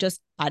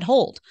I'd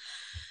hold.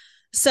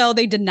 So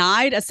they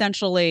denied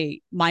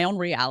essentially my own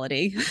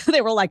reality.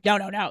 They were like, no,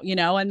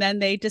 and then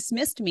they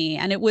dismissed me.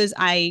 And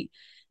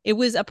it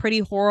was a pretty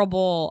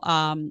horrible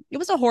it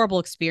was a horrible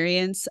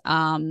experience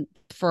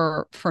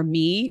for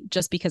me,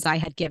 just because I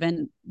had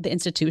given the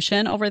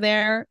institution over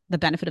there the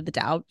benefit of the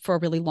doubt for a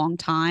really long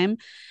time.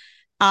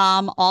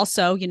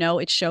 Also,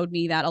 it showed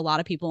me that a lot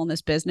of people in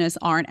this business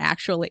aren't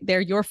actually,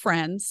 they're your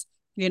friends,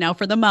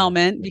 for the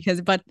moment,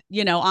 because, but,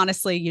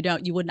 honestly,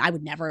 I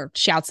would never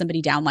shout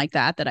somebody down like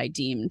that I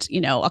deemed,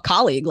 a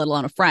colleague, let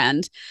alone a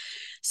friend.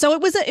 So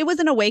it was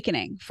an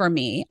awakening for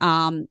me.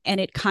 And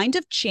it kind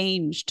of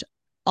changed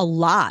a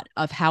lot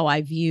of how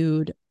I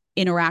viewed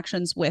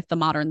interactions with the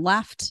modern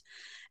left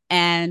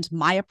and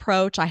my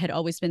approach. I had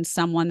always been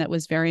someone that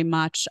was very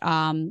much,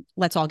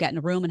 let's all get in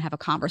a room and have a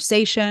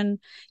conversation.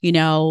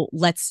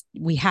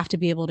 We have to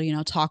be able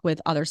to, talk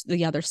with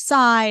the other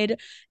side,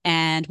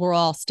 and we're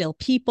all still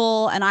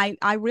people. And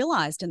I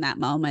realized in that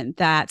moment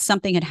that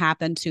something had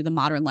happened to the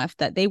modern left,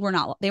 that they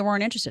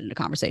weren't interested in a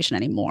conversation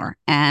anymore.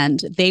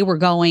 And they were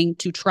going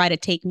to try to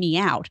take me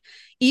out,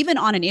 even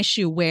on an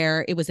issue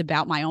where it was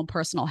about my own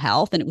personal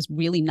health and it was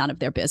really none of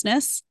their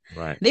business.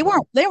 Right. They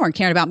weren't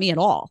caring about me at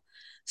all.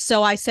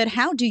 So I said,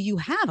 how do you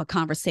have a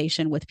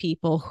conversation with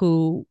people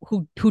who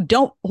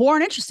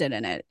aren't interested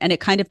in it? And it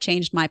kind of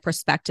changed my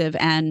perspective.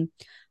 And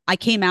I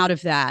came out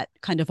of that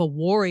kind of a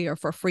warrior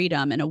for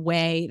freedom in a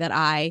way that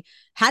I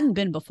hadn't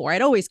been before.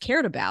 I'd always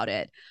cared about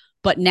it,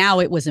 but now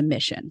it was a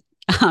mission.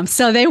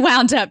 So they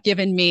wound up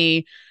giving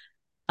me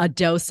a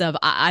dose of,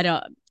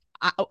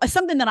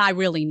 something that I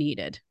really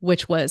needed,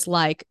 which was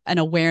like an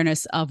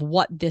awareness of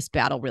what this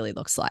battle really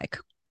looks like.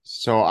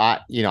 So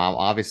I'm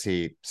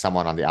obviously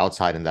someone on the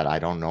outside in that I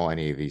don't know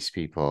any of these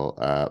people,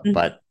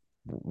 but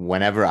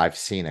whenever I've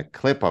seen a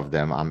clip of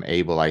them, I'm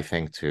able, I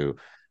think, to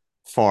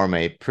form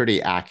a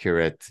pretty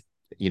accurate,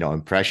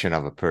 impression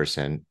of a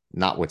person,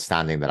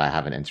 notwithstanding that I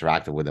haven't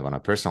interacted with them on a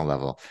personal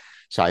level.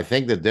 So I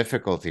think the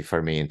difficulty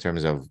for me in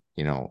terms of,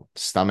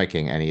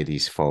 stomaching any of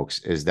these folks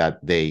is that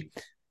they,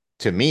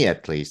 to me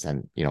at least,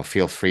 and,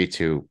 feel free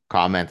to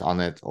comment on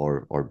it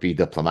or be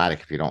diplomatic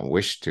if you don't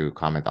wish to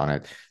comment on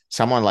it.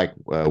 Someone like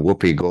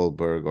Whoopi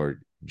Goldberg or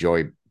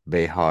Joy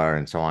Behar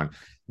and so on,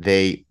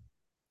 they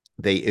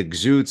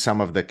exude some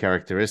of the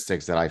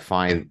characteristics that I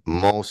find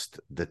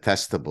most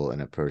detestable in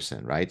a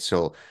person, right?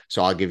 So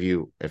I'll give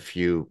you a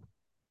few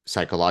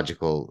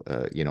psychological,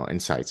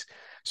 insights.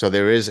 So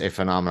there is a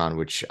phenomenon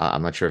which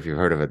I'm not sure if you've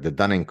heard of it, the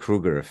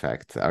Dunning-Kruger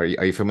effect. Are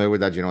you familiar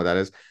with that? Do you know what that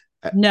is?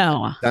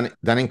 No.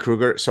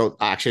 Dunning-Kruger. So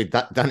actually,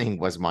 Dunning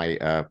was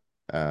my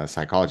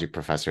psychology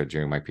professor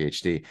during my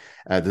PhD.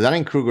 The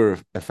Dunning-Kruger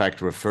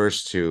effect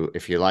refers to,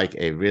 if you like,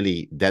 a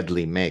really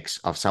deadly mix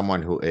of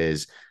someone who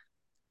is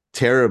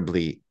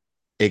terribly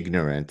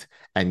ignorant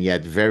and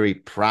yet very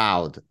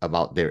proud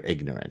about their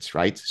ignorance,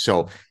 right?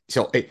 So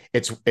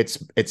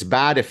it's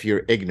bad if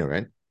you're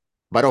ignorant,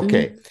 but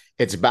okay.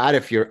 It's bad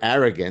if you're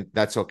arrogant.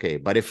 That's okay.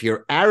 But if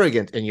you're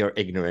arrogant in your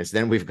ignorance,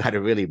 then we've got a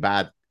really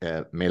bad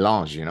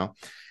mélange,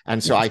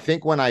 And so I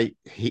think when I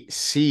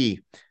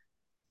see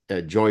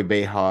Joy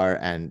Behar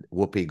and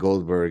Whoopi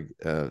Goldberg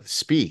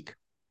speak,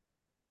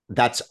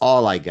 that's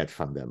all I get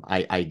from them.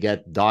 I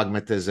get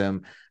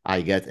dogmatism.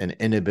 I get an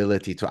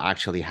inability to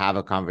actually have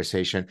a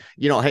conversation.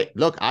 Hey,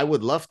 look, I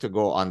would love to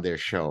go on their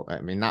show. I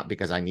mean, not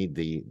because I need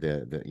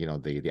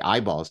the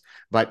eyeballs,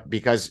 but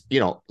because,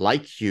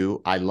 like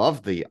you, I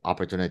love the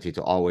opportunity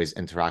to always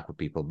interact with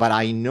people. But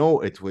I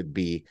know it would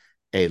be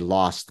a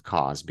lost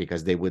cause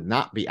because they would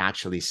not be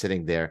actually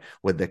sitting there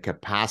with the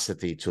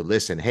capacity to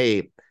listen.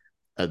 Hey,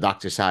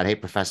 Dr. Saad, hey,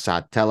 Professor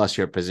Saad, tell us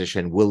your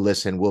position. We'll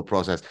listen, we'll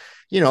process.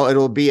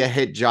 It'll be a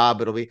hit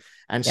job.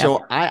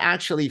 So I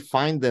actually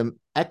find them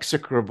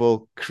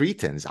execrable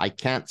cretins. I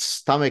can't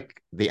stomach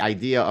the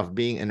idea of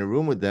being in a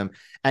room with them.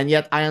 And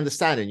yet I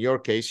understand in your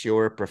case,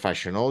 you're a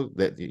professional,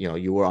 that,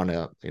 you were on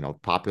a,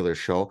 popular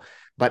show.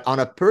 But on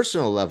a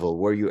personal level,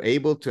 were you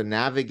able to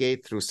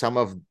navigate through some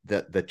of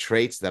the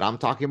traits that I'm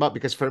talking about?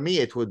 Because for me,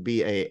 it would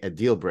be a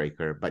deal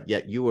breaker, but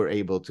yet you were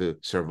able to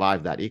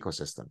survive that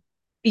ecosystem.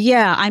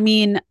 Yeah, I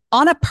mean,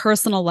 on a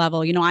personal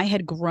level, I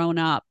had grown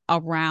up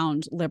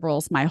around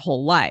liberals my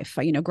whole life,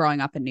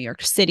 growing up in New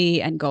York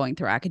City and going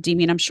through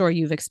academia. And I'm sure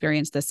you've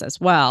experienced this as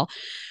well.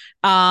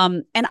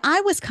 And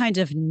I was kind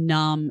of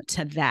numb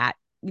to that.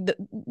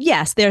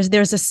 Yes,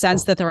 there's a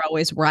sense that they're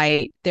always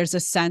right. There's a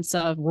sense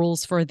of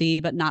rules for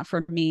thee, but not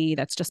for me.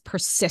 That's just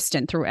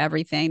persistent through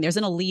everything. There's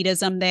an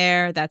elitism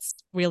there that's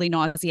really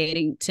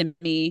nauseating to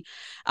me.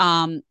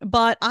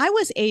 But I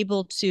was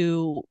able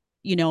to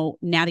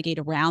navigate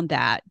around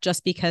that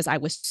just because I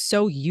was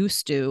so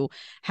used to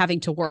having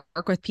to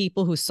work with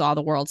people who saw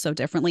the world so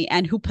differently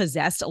and who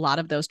possessed a lot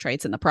of those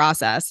traits in the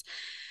process,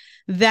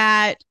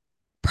 that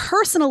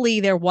personally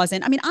there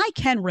wasn't. I mean, I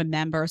can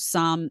remember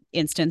some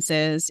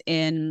instances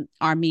in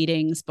our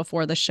meetings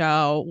before the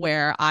show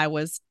where I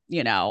was,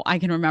 I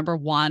can remember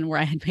one where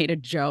I had made a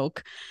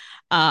joke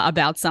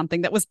about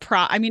something that was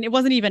I mean, I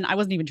wasn't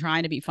even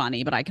trying to be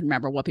funny, but I can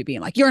remember Whoopi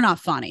being like, "You're not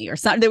funny," or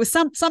something. There was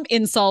some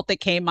insult that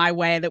came my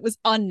way that was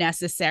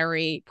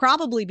unnecessary,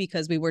 probably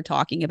because we were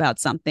talking about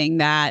something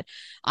that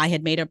I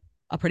had made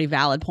a pretty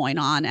valid point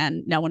on,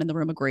 and no one in the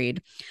room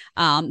agreed.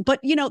 But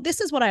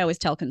this is what I always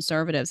tell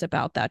conservatives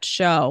about that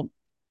show.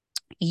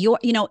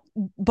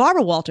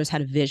 Barbara Walters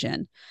had a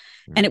vision,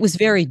 and it was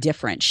very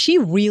different. She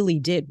really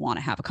did want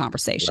to have a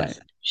conversation. Right.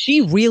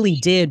 She really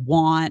did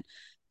want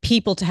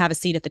people to have a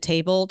seat at the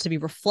table, to be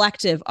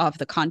reflective of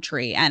the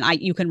country. And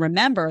you can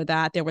remember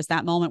that there was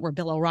that moment where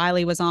Bill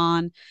O'Reilly was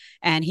on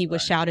and he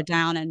was shouted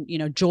down, and,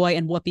 Joy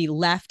and Whoopi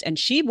left. And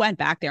she went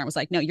back there and was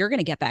like, no, you're going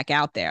to get back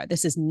out there.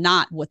 This is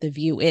not what The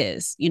View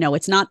is.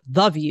 It's not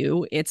The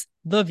View. It's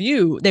The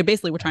View. They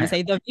basically were trying to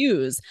say The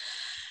Views.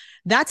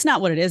 That's not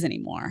what it is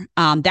anymore.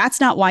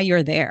 That's not why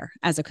you're there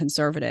as a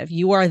conservative.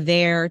 You are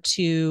there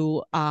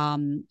to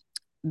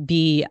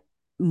be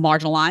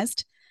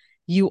marginalized.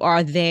 You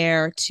are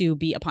there to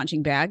be a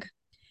punching bag.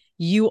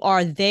 You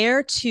are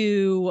there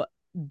to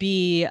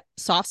be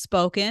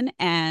soft-spoken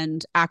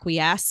and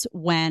acquiesce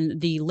when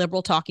the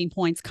liberal talking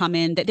points come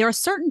in. That there are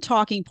certain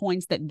talking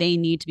points that they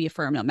need to be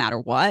affirmed no matter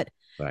what.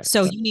 Right.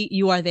 So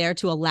you are there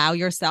to allow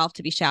yourself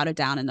to be shouted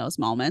down in those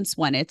moments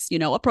when it's,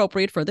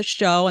 appropriate for the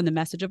show and the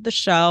message of the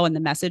show and the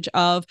message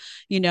of,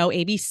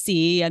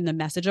 ABC and the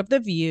message of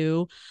The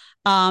View.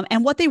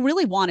 And what they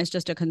really want is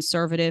just a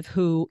conservative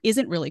who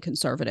isn't really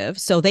conservative.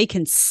 So they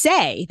can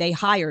say they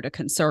hired a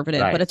conservative,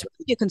 right, but it's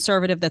really a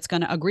conservative that's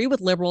going to agree with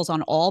liberals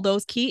on all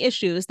those key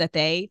issues that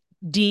they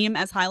deem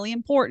as highly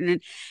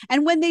important.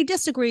 And when they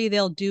disagree,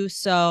 they'll do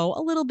so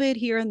a little bit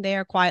here and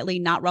there quietly,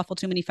 not ruffle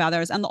too many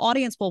feathers. And the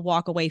audience will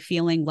walk away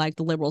feeling like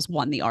the liberals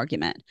won the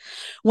argument.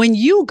 When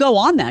you go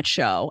on that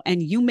show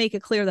and you make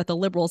it clear that the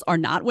liberals are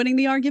not winning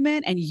the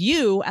argument, and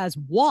you as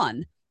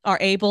one are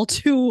able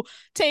to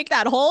take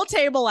that whole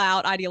table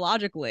out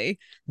ideologically,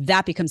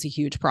 that becomes a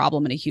huge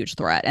problem and a huge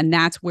threat. And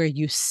that's where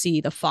you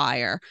see the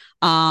fire.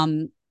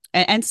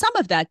 And some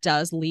of that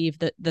does leave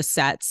the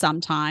set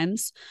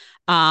sometimes.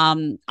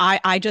 I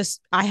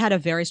had a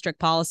very strict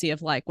policy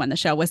of, like, when the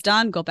show was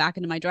done, go back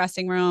into my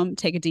dressing room,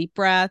 take a deep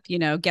breath,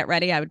 get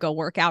ready. I would go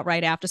work out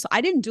right after. So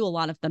I didn't do a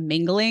lot of the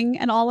mingling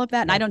and all of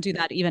that. And I don't do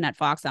that even at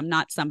Fox. I'm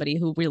not somebody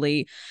who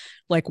really,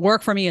 like,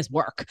 work for me is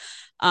work.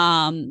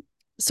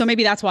 So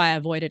maybe that's why I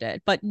avoided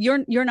it. But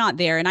you're not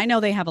there. And I know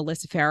they have a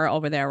Alyssa Farah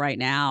over there right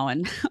now.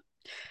 And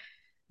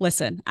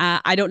listen,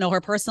 I don't know her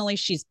personally.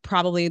 She's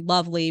probably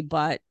lovely.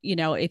 But,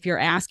 if you're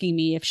asking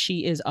me if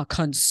she is a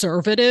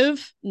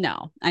conservative,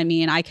 no. I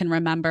mean, I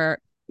remember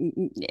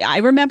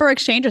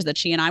exchanges that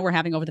she and I were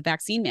having over the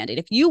vaccine mandate.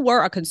 If you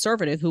were a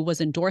conservative who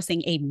was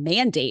endorsing a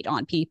mandate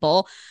on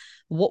people,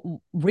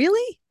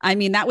 really? I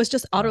mean, that was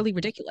just utterly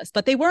ridiculous.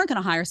 But they weren't going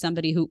to hire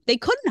somebody they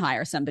couldn't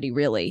hire somebody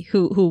really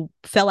who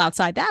fell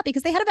outside that,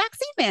 because they had a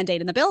vaccine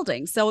mandate in the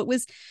building. So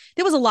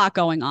there was a lot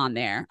going on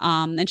there.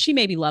 And she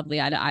may be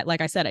lovely. I like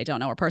I said, I don't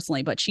know her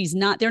personally, but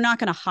they're not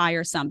going to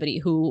hire somebody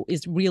who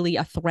is really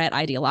a threat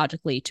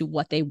ideologically to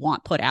what they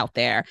want put out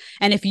there.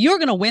 And if you're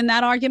going to win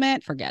that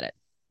argument, forget it.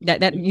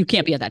 That you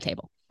can't be at that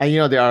table.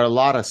 And, there are a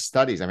lot of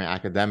studies,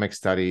 academic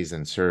studies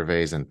and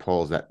surveys and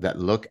polls that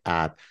look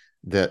at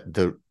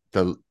the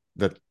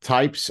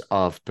types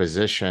of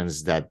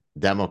positions that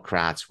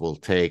Democrats will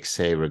take,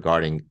 say,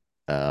 regarding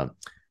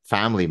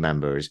family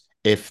members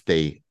if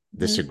they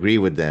disagree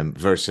with them,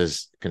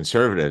 versus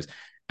conservatives.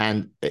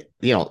 And,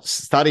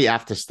 study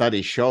after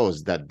study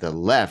shows that the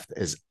left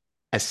is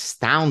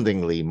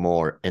astoundingly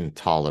more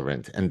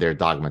intolerant in their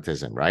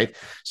dogmatism, right?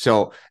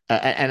 So,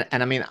 and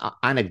I mean,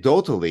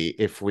 anecdotally,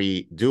 if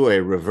we do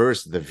a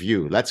reverse The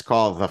View, let's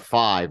call the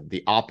 5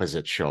 the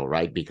opposite show,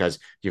 right? Because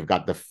you've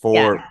got the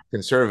 4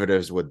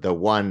 conservatives with the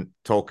one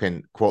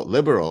token, quote,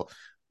 liberal.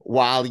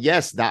 While,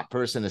 yes, that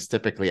person is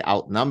typically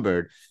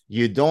outnumbered,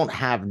 you don't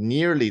have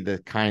nearly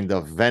the kind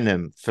of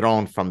venom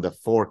thrown from the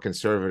 4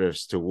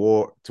 conservatives to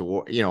war,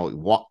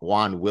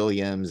 Juan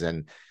Williams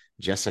and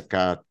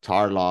Jessica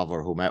Tarlov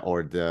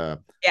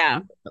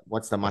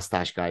what's the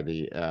mustache guy?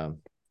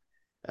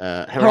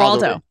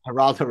 Geraldo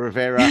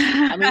Rivera.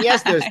 I mean,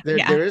 yes,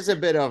 there is a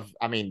bit of,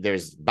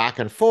 there's back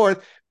and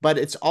forth, but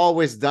it's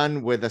always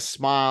done with a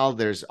smile.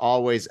 There's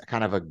always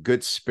kind of a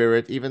good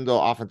spirit, even though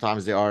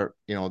oftentimes there are,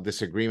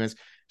 disagreements.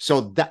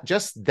 So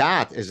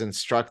that is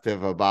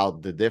instructive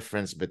about the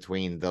difference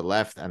between the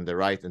left and the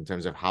right in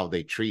terms of how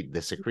they treat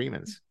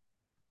disagreements.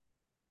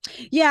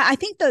 Yeah, I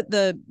think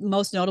the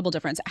most notable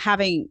difference,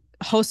 having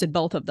hosted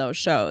both of those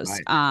shows,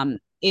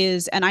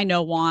 is, and I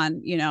know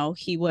Juan,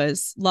 he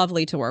was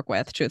lovely to work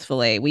with,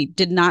 truthfully. We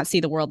did not see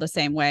the world the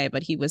same way,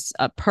 but he was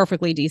a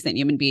perfectly decent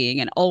human being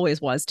and always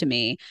was to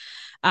me.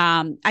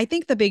 I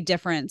think the big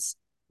difference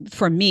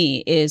for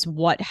me is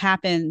what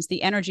happens,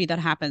 the energy that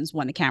happens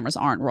when the cameras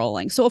aren't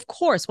rolling. So of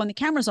course, when the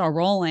cameras are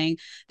rolling,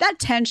 that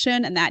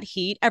tension and that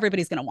heat,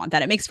 everybody's going to want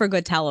that. It makes for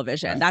good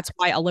television. Right. That's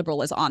why a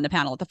liberal is on the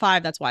panel at the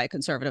 5. That's why a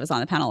conservative is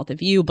on the panel at the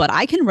View. But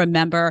I can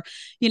remember,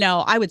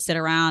 I would sit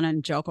around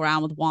and joke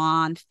around with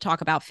Juan, talk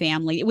about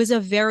family. It was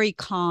a very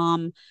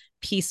calm,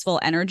 peaceful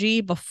energy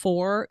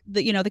before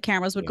the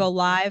cameras would go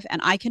live.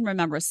 And I can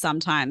remember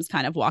sometimes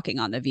kind of walking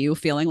on The View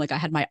feeling like I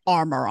had my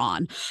armor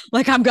on,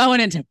 like I'm going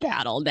into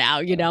battle now,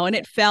 and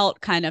it felt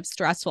kind of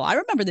stressful. I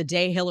remember the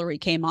day Hillary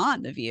came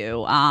on The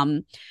View.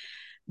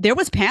 there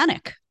was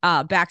panic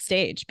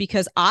backstage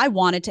because I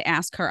wanted to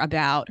ask her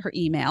about her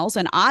emails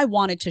and I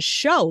wanted to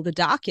show the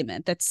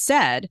document that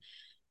said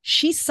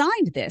she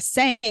signed this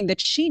saying that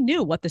she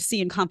knew what the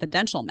C in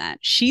confidential meant.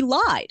 She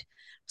lied.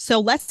 So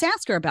let's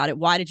ask her about it.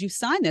 Why did you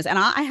sign this? And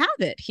I have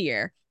it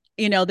here.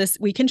 This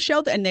we can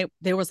show that. And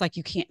there was like,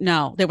 you can't,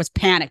 no, there was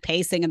panic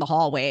pacing in the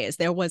hallways.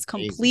 There was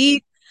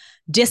complete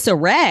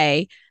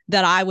disarray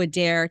that I would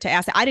dare to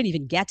ask. I didn't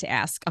even get to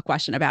ask a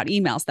question about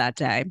emails that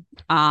day,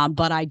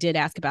 but I did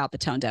ask about the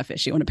tone deaf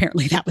issue, and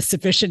apparently that was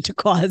sufficient to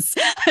cause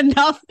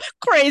enough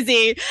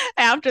crazy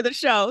after the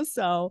show.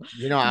 So,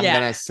 I'm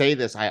gonna say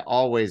this. I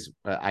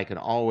can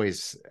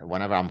always,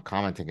 whenever I'm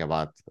commenting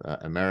about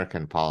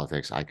American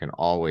politics, I can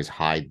always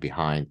hide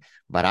behind.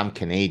 But I'm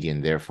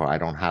Canadian, therefore I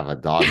don't have a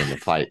dog in the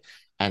fight.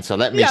 And so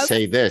let me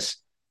say this: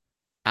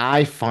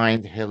 I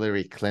find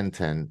Hillary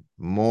Clinton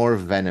more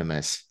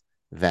venomous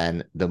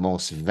than the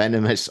most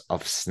venomous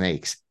of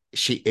snakes.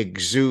 She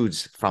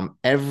exudes from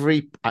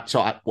every.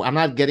 So I'm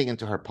not getting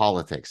into her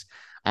politics.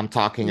 I'm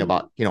talking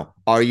about,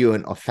 are you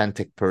an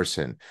authentic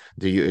person?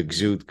 Do you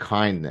exude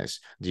kindness?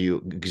 Do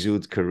you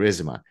exude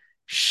charisma?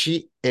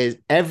 She is,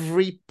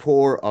 every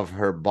pore of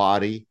her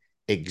body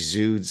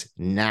exudes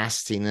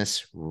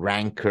nastiness,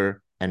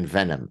 rancor, and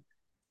venom.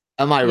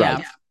 Am I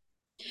right?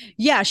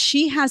 Yeah,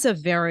 she has a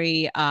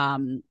very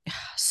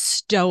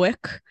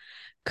stoic,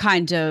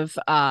 kind of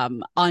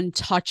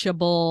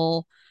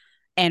untouchable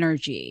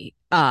energy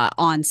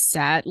on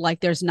set.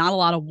 Like there's not a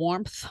lot of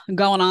warmth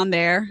going on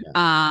there.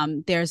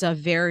 There's a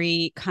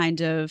very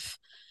kind of,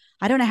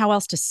 I don't know how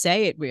else to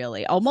say it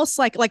really. Almost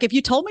like if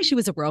you told me she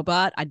was a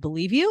robot, I'd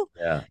believe you.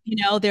 Yeah.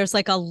 There's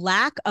like a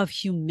lack of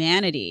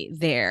humanity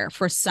there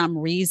for some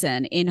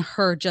reason in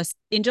her, just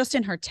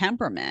in her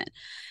temperament,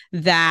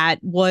 that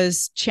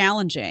was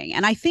challenging.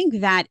 And I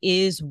think that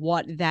is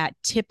what that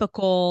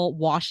typical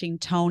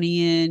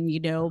Washingtonian,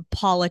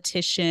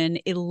 politician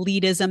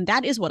elitism,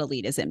 that is what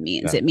elitism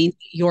means. It means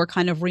you're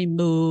kind of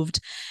removed.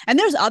 And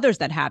there's others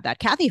that have that.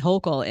 Kathy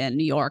Hochul in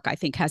New York, I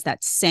think, has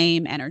that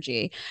same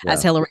energy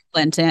as Hillary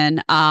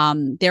Clinton.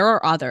 There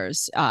are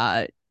others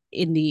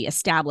in the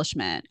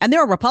establishment. And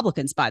there are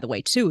Republicans, by the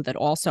way, too, that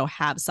also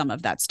have some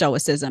of that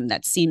stoicism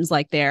that seems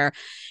like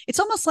it's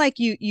almost like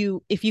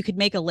you, if you could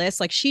make a list,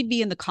 like she'd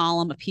be in the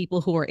column of people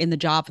who are in the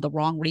job for the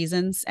wrong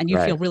reasons. And you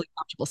feel really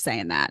comfortable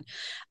saying that.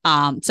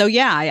 So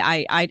yeah,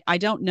 I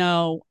don't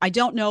know. I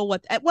don't know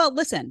what, well,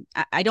 listen,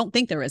 I don't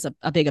think there is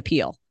a big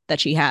appeal that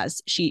she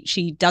has.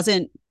 She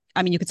doesn't,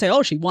 I mean, you could say,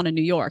 oh, she won in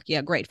New York.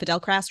 Yeah, great. Fidel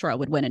Castro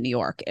would win in New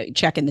York.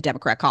 Check in the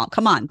Democrat column.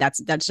 Come on,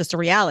 that's just a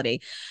reality.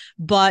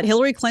 But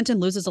Hillary Clinton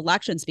loses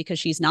elections because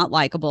she's not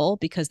likable,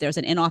 because there's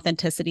an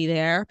inauthenticity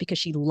there, because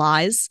she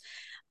lies,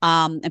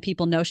 and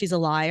people know she's a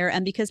liar,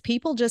 and because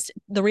people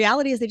the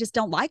reality is they just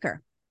don't like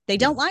her. They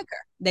don't like her.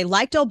 They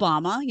liked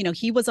Obama.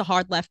 He was a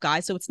hard left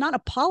guy. So it's not a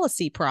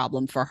policy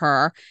problem for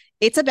her.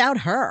 It's about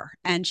her.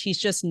 And she's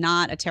just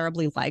not a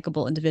terribly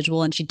likable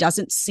individual. And she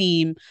doesn't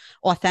seem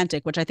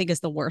authentic, which I think is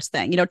the worst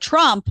thing.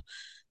 Trump,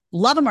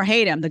 love him or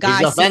hate him, the guy.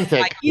 He's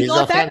authentic. Like he's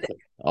authentic.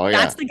 Oh, yeah.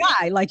 That's the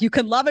guy. Like you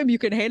can love him, you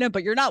can hate him,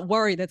 but you're not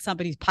worried that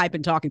somebody's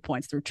piping talking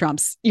points through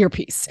Trump's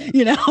earpiece,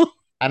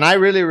 And I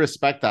really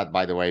respect that,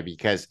 by the way,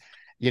 because,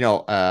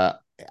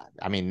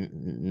 I mean,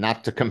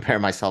 not to compare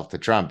myself to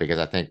Trump, because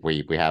I think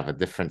we have a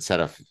different set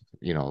of,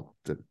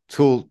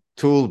 the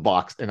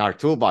toolbox. In our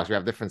toolbox, we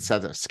have different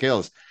sets of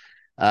skills.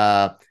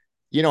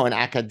 In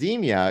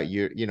academia,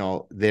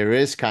 there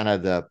is kind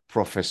of the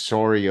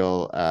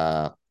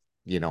professorial,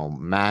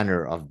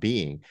 manner of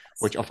being,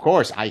 which of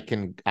course I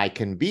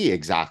can be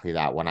exactly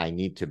that when I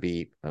need to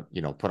be,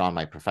 put on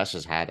my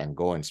professor's hat and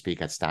go and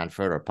speak at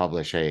Stanford or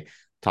publish a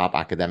top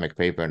academic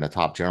paper in the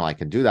top journal. I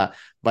can do that.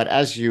 But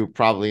as you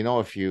probably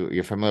know, if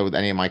you're familiar with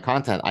any of my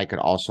content, I could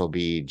also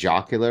be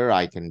jocular.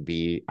 I can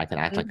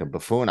act like a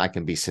buffoon. I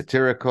can be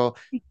satirical.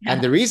 Yeah.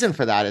 And the reason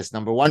for that is,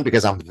 number one,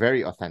 because I'm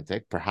very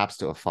authentic, perhaps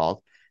to a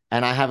fault.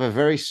 And I have a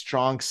very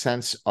strong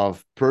sense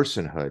of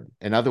personhood.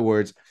 In other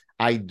words,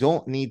 I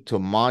don't need to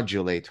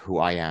modulate who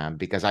I am,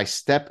 because I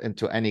step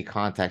into any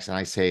context and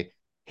I say,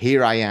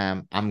 here I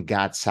am, I'm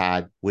Gad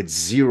Saad, with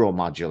zero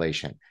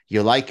modulation.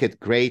 You like it,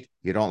 great.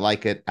 You don't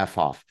like it, F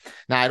off.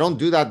 Now, I don't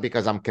do that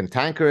because I'm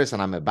cantankerous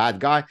and I'm a bad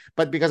guy,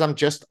 but because I'm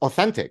just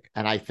authentic.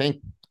 And I think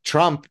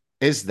Trump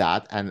is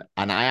that. And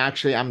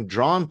I'm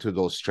drawn to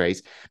those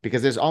traits,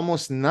 because there's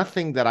almost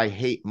nothing that I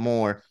hate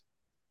more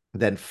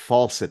than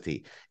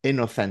falsity,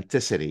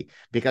 inauthenticity.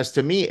 Because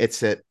to me,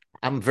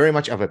 I'm very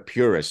much of a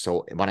purist.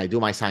 So when I do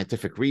my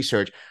scientific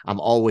research,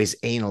 I'm always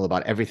anal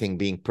about everything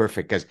being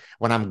perfect. Because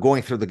when I'm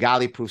going through the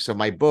galley proofs of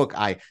my book,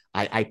 I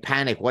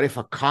panic. What if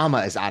a comma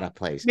is out of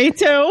place? Me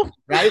too.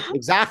 Right?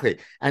 Exactly.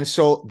 And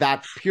so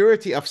that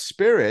purity of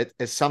spirit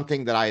is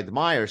something that I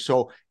admire.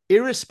 So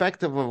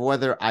irrespective of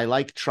whether I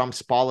like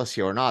Trump's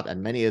policy or not,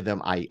 and many of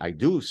them I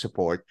do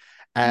support,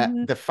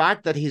 the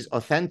fact that he's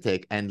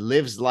authentic and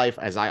lives life,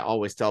 as I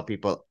always tell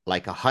people,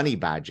 like a honey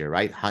badger,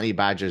 right? Honey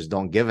badgers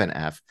don't give an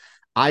F.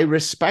 I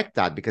respect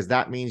that, because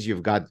that means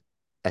you've got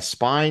a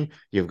spine,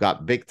 you've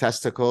got big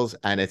testicles,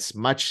 and it's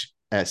much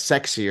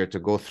sexier to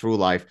go through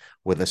life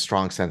with a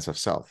strong sense of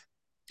self.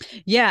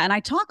 Yeah. And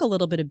I talk a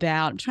little bit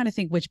about, I'm trying to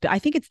think which, I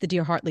think it's the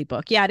Dear Hartley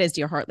book. Yeah, it is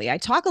Dear Hartley. I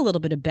talk a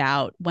little bit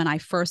about when I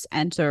first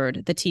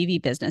entered the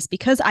TV business,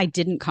 because I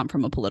didn't come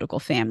from a political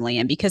family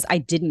and because I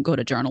didn't go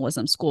to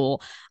journalism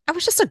school. I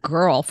was just a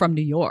girl from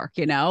New York,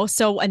 you know?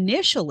 So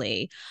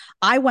initially,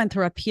 I went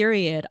through a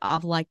period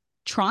of like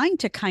trying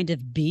to kind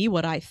of be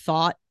what I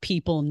thought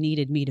people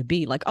needed me to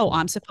be. Like, oh,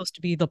 I'm supposed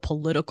to be the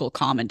political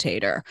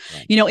commentator,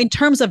 Right. you know, in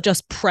terms of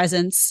just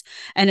presence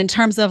and in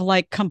terms of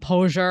like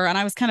composure. And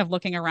I was kind of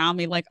looking around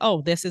me like,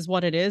 oh, this is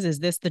what it is. Is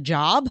this the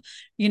job?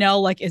 You know,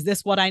 like, is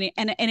this what I need?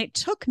 And it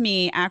took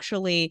me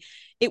actually,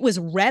 it was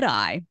Red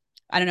Eye.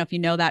 I don't know if you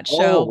know that Oh,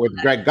 show. with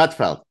Greg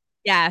Gutfeld.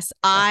 Yes,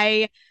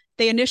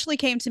 they initially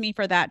came to me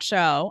for that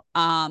show.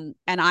 And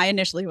I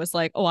initially was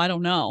like, oh, I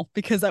don't know,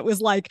 because it was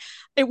like,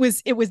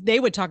 they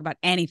would talk about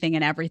anything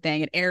and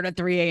everything. It aired at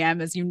 3 a.m.,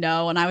 as you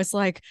know. And I was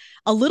like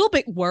a little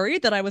bit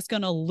worried that I was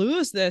going to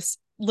lose this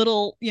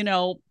little, you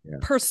know,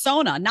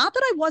 persona. Not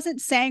that I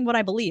wasn't saying what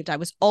I believed. I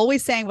was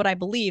always saying what I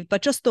believed,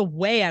 but just the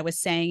way I was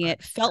saying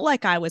it felt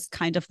like I was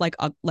kind of like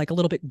a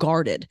little bit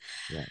guarded.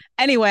 Yeah.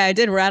 Anyway, I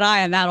did Red Eye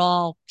and that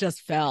all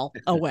just fell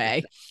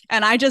away.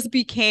 And I just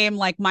became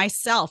like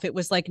myself. It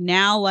was like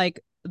now like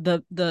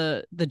the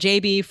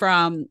JB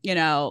from, you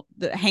know,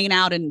 the hanging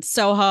out in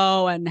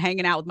Soho and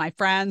hanging out with my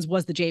friends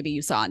was the JB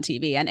you saw on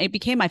TV. And it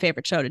became my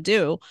favorite show to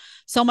do.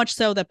 So much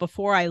so that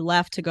before I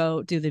left to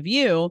go do The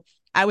View,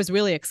 I was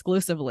really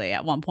exclusively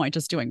at one point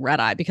just doing Red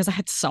Eye because I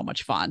had so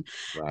much fun.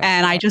 Right.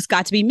 And I just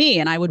got to be me,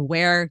 and I would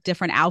wear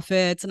different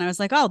outfits. And I was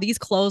like, oh, these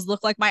clothes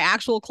look like my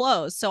actual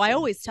clothes. So I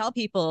always tell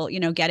people, you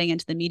know, getting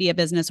into the media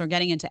business or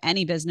getting into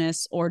any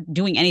business or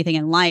doing anything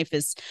in life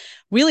is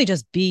really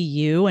just be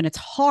you. And it's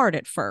hard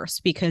at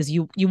first because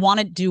you want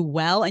to do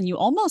well, and you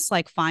almost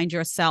like find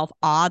yourself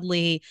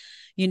oddly,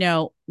 you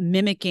know,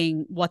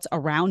 mimicking what's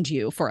around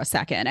you for a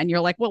second. And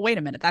you're like, well, wait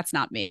a minute, that's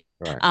not me.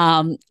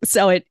 Right.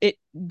 So it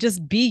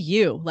just be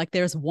you. Like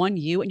there's one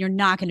you, and you're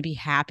not going to be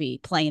happy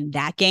playing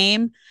that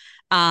game.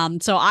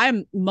 So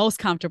I'm most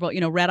comfortable,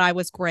 you know, Red Eye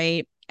was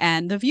great.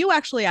 And The View,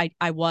 actually,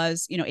 I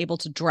was, you know, able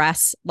to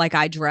dress like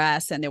I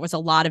dress. And there was a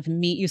lot of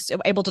me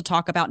able to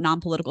talk about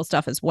non-political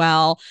stuff as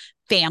well,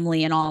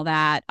 family and all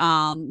that.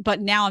 But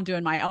now I'm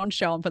doing my own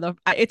show, and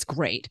it's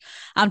great.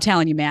 I'm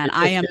telling you, man,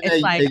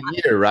 it's like a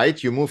year,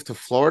 right? You moved to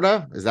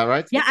Florida. Is that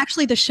right? Yeah,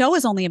 actually the show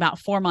is only about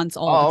 4 months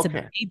old. Oh, it's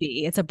a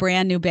baby. It's a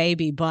brand new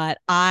baby, but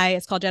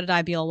it's called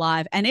Jedediah, Bila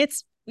Live. And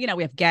it's, you know,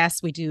 we have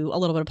guests, we do a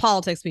little bit of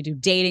politics, we do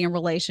dating and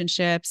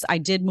relationships. I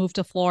did move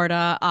to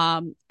Florida.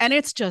 And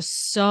it's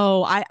just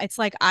it's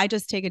like, I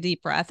just take a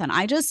deep breath and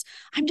I'm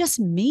just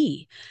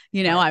me,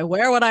 you know, I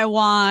wear what I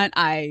want.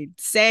 I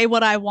say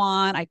what I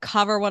want. I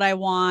cover what I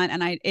want.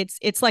 And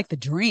it's like the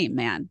dream,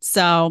 man.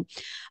 So,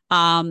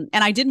 and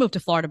I did move to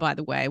Florida, by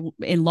the way,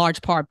 in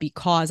large part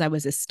because I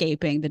was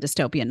escaping the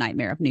dystopian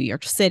nightmare of New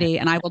York City.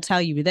 And I will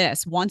tell you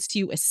this, once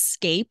you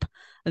escape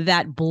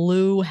that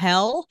blue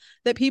hell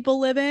that people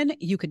live in,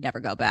 you could never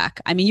go back.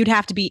 I mean, you'd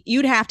have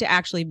to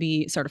actually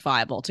be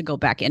certifiable to go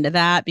back into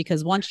that,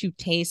 because once you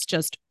taste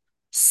just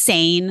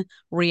sane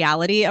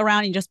reality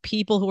around you, just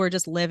people who are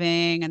just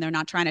living and they're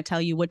not trying to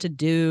tell you what to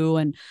do,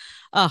 and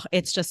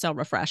it's just so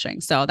refreshing.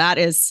 So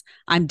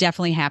I'm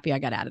definitely happy I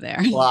got out of there.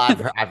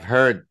 Well, I've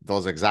heard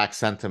those exact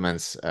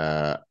sentiments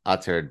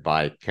uttered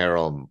by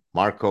Carol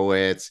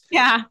Markowitz,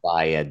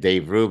 by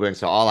Dave Rubin.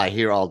 So all I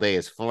hear all day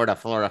is Florida,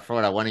 Florida,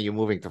 Florida. When are you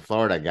moving to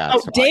Florida, guys?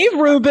 Oh, Dave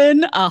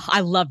Rubin. Oh, I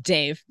love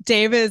Dave.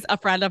 Dave is a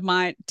friend of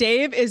mine.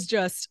 Dave is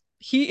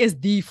he is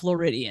the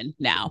Floridian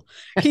now.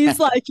 He's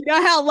like, you know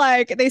how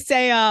like they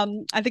say, I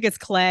think it's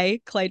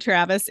Clay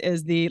Travis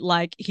is he's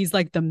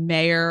like the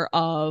mayor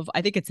of,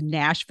 I think it's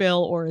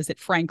Nashville, or is it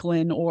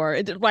Franklin,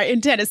 or right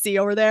in Tennessee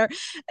over there.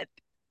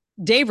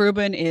 Dave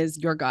Rubin is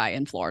your guy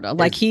in Florida.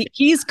 Like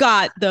he's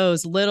got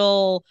those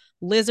little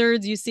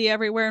lizards you see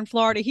everywhere in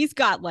Florida. He's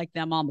got like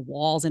them on the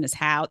walls in his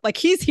house. Like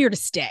he's here to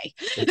stay.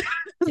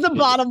 The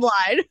bottom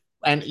line.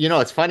 And you know,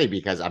 it's funny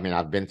because I mean,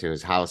 I've been to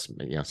his house,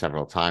 you know,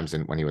 several times,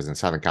 and when he was in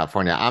Southern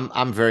California,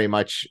 I'm very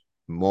much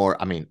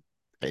more. I mean,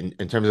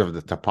 in terms of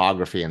the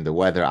topography and the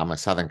weather, I'm a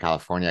Southern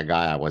California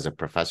guy. I was a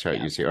professor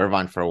at UC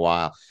Irvine for a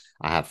while.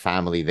 I have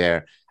family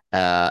there,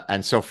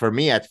 and so for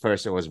me, at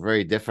first, it was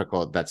very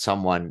difficult that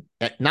someone,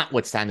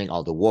 notwithstanding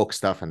all the woke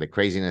stuff and the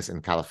craziness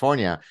in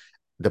California,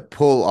 the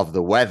pull of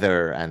the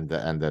weather and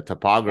the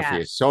topography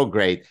is so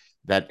great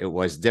that it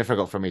was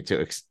difficult for me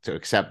to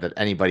accept that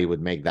anybody would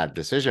make that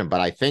decision.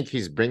 But I think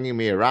he's bringing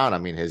me around. I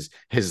mean,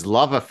 his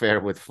love affair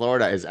with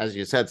Florida is, as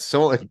you said,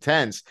 so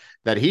intense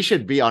that he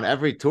should be on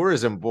every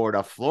tourism board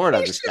of Florida.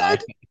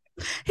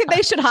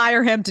 They should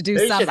hire him to do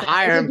something. They should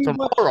hire him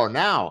tomorrow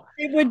now.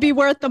 It would be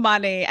worth the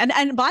money.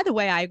 And by the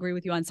way, I agree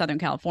with you on Southern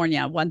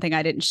California. One thing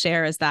I didn't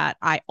share is that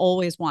I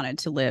always wanted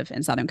to live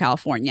in Southern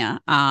California.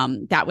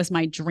 That was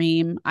my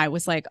dream. I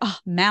was like, oh,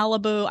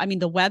 Malibu. I mean,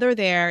 the weather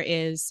there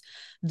is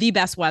the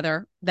best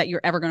weather that you're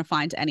ever going to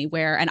find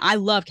anywhere. And I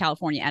love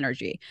California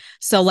energy.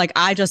 So like,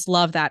 I just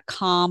love that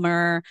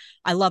calmer.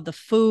 I love the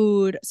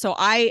food. So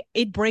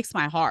it breaks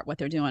my heart what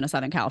they're doing in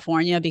Southern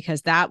California,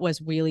 because that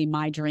was really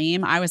my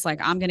dream. I was like,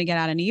 I'm going to get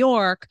out of New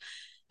York,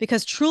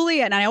 because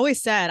truly, and I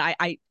always said,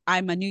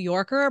 I'm a New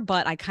Yorker,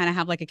 but I kind of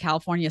have like a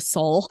California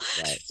soul,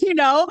 Right. you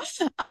know?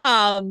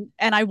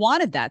 And I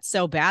wanted that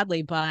so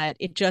badly, but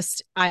it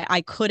just,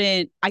 I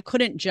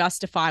couldn't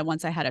justify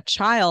once I had a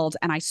child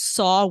and I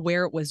saw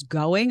where it was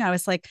going. I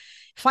was like,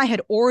 if I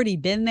had already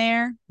been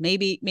there,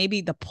 maybe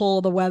the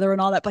pull, the weather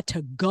and all that, but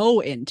to go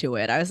into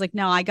it, I was like,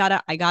 no, I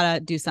gotta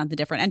do something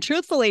different. And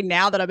truthfully,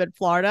 now that I'm in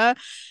Florida,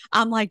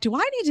 I'm like, do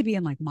I need to be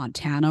in like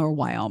Montana or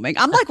Wyoming?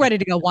 I'm like ready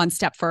to go one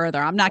step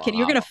further. I'm not kidding.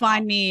 You're going to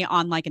find me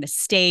on like an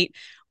estate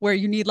where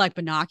you need like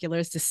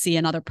binoculars to see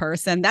another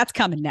person. That's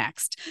coming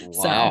next.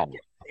 Wow. So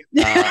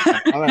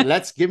all right,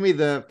 let's give me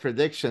the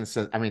predictions.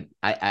 I mean,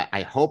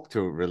 I hope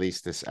to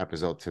release this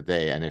episode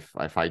today, and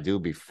if I do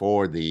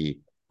before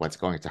what's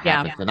going to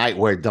happen tonight,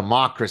 where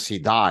democracy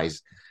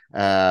dies,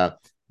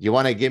 you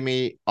want to give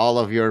me all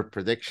of your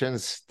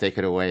predictions? Take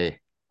it away.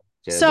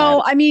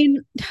 So, I mean,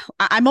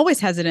 I'm always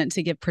hesitant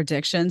to give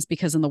predictions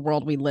because in the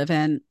world we live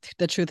in,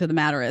 the truth of the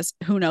matter is,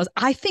 who knows?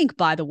 I think,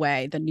 by the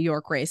way, the New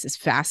York race is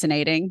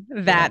fascinating,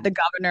 that the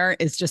governor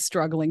is just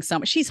struggling so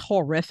much. She's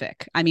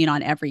horrific. I mean,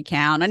 on every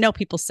count. I know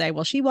people say,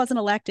 well, she wasn't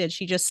elected.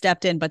 She just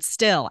stepped in, but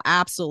still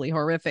absolutely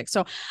horrific.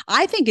 So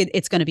I think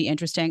it's going to be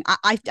interesting.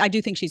 I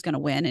do think she's going to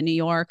win in New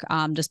York,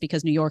 just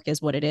because New York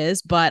is what it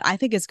is. But I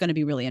think it's going to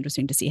be really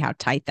interesting to see how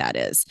tight that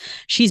is.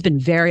 She's been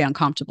very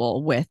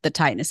uncomfortable with the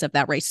tightness of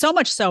that race. So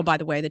much so, by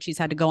the way, that she's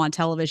had to go on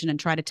television and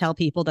try to tell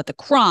people that the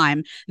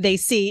crime they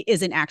see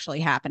isn't actually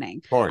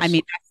happening. I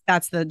mean,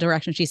 that's the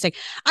direction she's taking.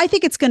 I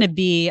think it's going to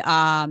be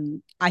a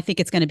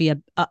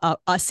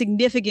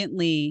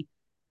significantly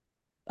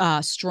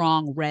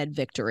strong red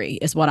victory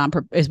is what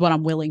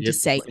I'm willing to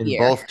say in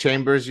here. Both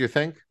chambers, you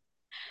think?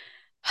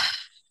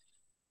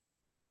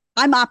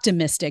 I'm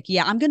optimistic.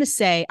 Yeah, I'm going to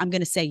say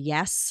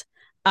yes.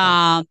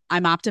 I'm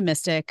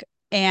optimistic.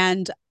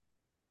 And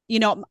you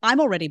know, I'm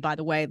already, by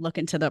the way,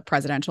 looking to the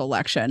presidential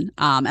election.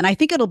 And I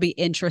think it'll be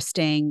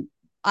interesting.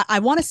 I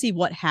want to see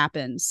what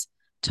happens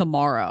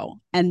tomorrow.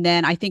 And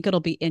then I think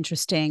it'll be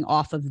interesting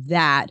off of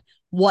that,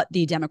 what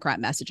the Democrat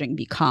messaging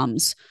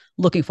becomes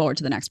looking forward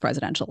to the next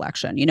presidential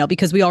election, you know,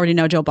 because we already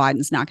know Joe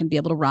Biden's not going to be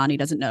able to run. He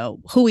doesn't know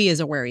who he is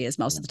or where he is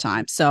most of the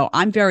time. So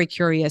I'm very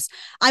curious.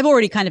 I've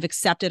already kind of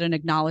accepted and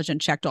acknowledged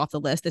and checked off the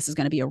list. This is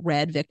going to be a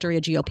red victory,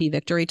 a GOP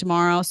victory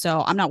tomorrow.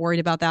 So I'm not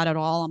worried about that at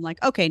all. I'm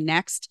like, okay,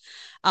 next.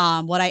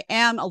 What I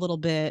am a little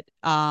bit,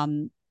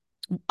 I'm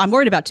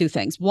worried about two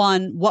things.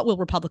 One, what will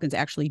Republicans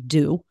actually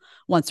do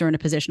once they're in a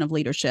position of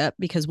leadership?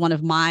 Because one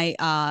of my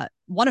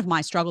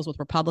struggles with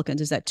Republicans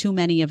is that too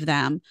many of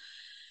them,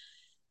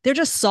 they're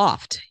just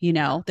soft, you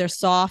know, they're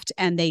soft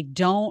and they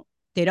don't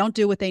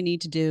do what they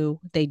need to do.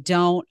 They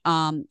don't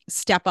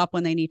step up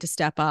when they need to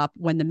step up.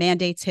 When the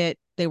mandates hit,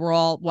 they were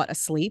all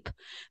asleep.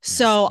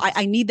 So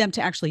I need them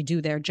to actually do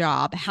their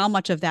job. How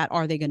much of that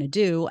are they going to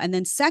do? And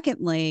then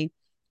secondly,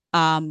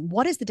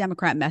 what is the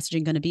Democrat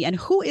messaging going to be, and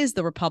who is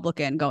the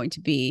Republican going to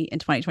be in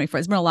 2024?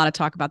 There's been a lot of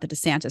talk about the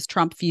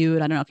DeSantis-Trump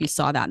feud. I don't know if you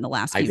saw that in the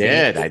last few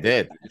days. I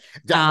did.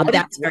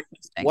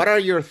 What are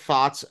your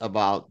thoughts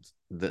about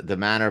the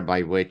manner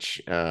by which,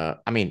 I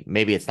mean,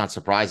 maybe it's not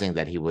surprising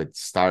that he would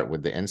start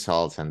with the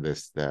insults and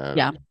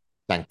the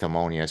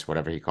sanctimonious,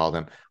 whatever he called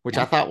them, which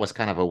I thought was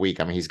kind of a weak.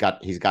 I mean, he's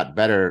got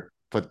better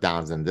put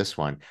downs than this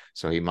one,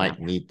 so he might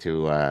need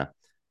to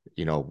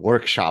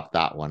workshop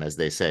that one, as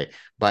they say.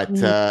 But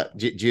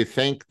do you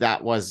think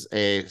that was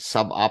a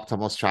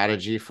suboptimal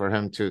strategy for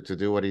him to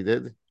do what he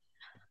did?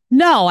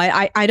 No,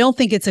 I don't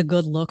think it's a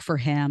good look for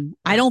him.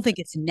 I don't think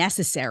it's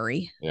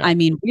necessary. Yeah. I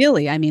mean,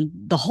 really,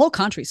 the whole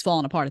country's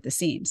fallen apart at the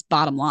seams,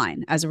 bottom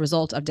line, as a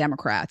result of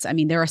Democrats. I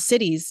mean, there are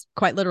cities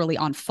quite literally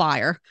on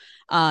fire.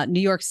 New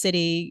York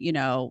City, you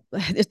know,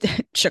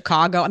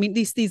 Chicago. I mean,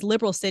 these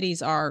liberal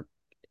cities are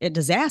a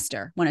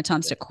disaster when it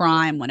comes to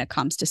crime, when it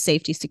comes to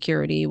safety,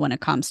 security, when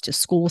it comes to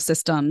school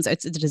systems.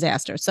 It's a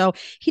disaster. So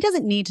he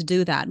doesn't need to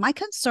do that. My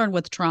concern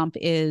with Trump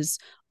is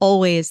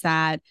always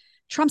that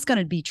Trump's going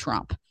to be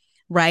Trump.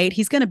 Right.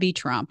 He's going to be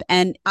Trump.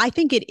 And I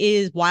think it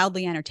is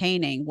wildly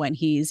entertaining when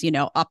he's, you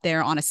know, up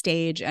there on a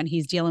stage and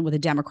he's dealing with a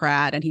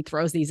Democrat and he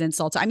throws these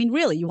insults. I mean,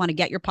 really, you want to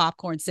get your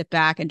popcorn, sit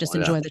back and just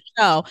enjoy the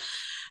show.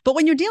 But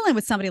when you're dealing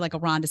with somebody like a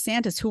Ron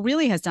DeSantis, who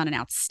really has done an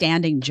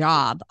outstanding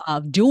job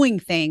of doing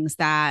things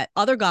that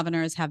other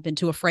governors have been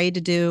too afraid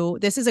to do,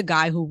 this is a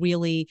guy who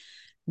really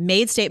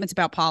made statements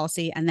about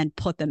policy and then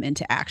put them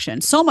into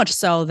action. So much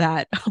so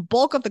that a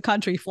bulk of the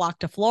country flocked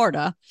to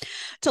Florida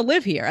to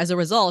live here as a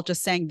result,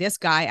 just saying this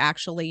guy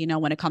actually, you know,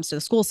 when it comes to the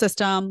school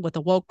system, with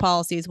the woke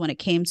policies, when it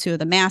came to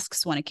the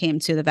masks, when it came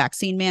to the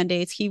vaccine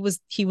mandates, he was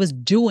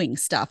doing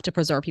stuff to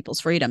preserve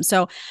people's freedom.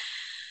 So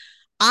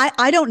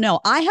I don't know.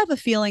 I have a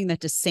feeling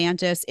that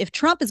DeSantis, if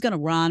Trump is going to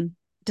run,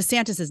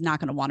 DeSantis is not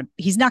going to want to,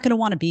 he's not going to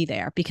want to be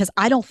there because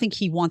I don't think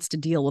he wants to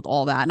deal with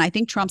all that. And I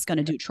think Trump's going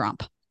to do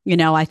Trump.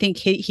 I think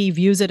he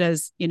views it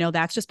as,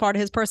 that's just part of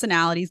his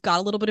personality. He's got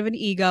a little bit of an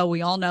ego.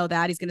 We all know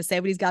that. He's going to say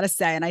what he's got to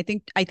say. And I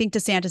think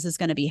DeSantis is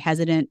going to be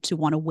hesitant to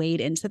want to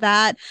wade into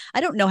that.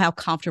 I don't know how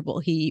comfortable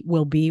he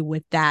will be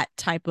with that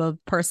type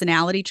of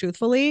personality,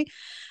 truthfully.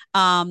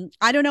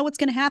 I don't know what's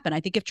going to happen.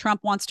 I think if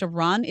Trump wants to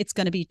run, it's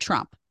going to be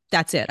Trump.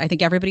 That's it. I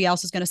think everybody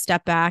else is going to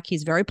step back.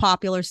 He's very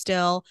popular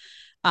still.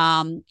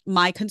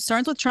 My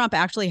concerns with Trump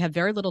actually have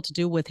very little to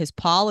do with his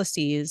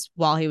policies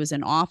while he was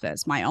in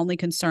office. My only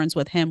concerns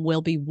with him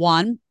will be,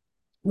 one,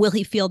 will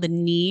he feel the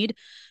need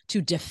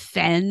to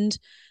defend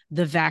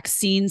the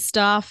vaccine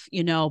stuff,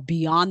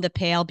 beyond the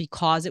pale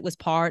because it was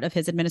part of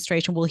his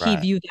administration? Will he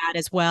Right. view that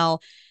as,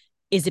 well,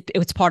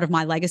 it's part of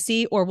my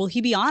legacy? Or will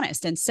he be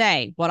honest and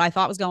say what I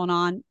thought was going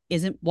on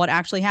isn't what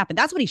actually happened?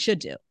 That's what he should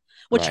do.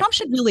 What Right. Trump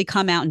should really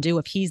come out and do,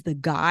 if he's the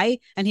guy,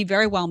 and he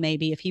very well may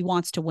be, if he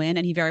wants to win,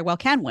 and he very well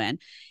can win,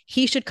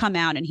 he should come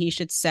out and he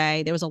should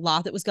say there was a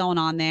lot that was going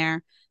on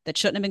there that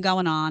shouldn't have been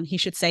going on. He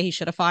should say he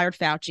should have fired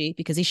Fauci,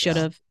 because he should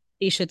have.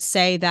 He should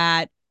say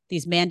that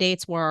these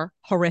mandates were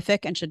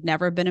horrific and should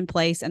never have been in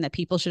place, and that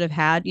people should have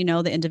had,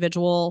 the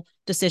individual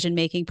decision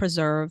making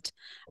preserved.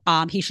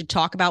 He should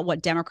talk about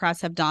what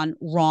Democrats have done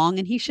wrong,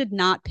 and he should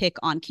not pick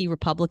on key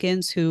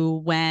Republicans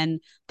who, when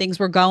things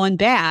were going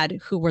bad,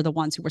 who were the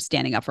ones who were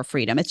standing up for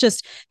freedom. It's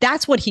just,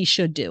 that's what he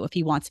should do if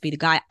he wants to be the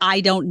guy. I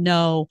don't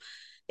know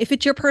if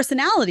it's your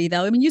personality,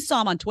 though. I mean, you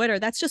saw him on Twitter.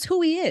 That's just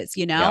who he is.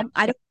 Yeah.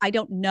 I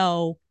don't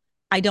know.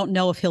 I don't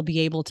know if he'll be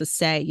able to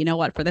say, you know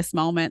what, for this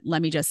moment,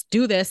 let me just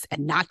do this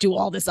and not do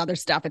all this other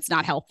stuff. It's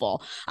not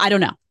helpful. I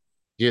don't know.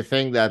 Do you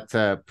think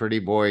that pretty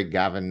boy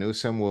Gavin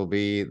Newsom will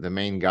be the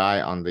main guy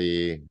on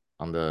the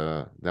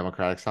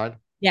Democratic side?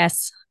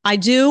 Yes, I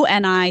do.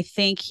 And I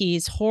think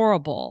he's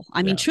horrible.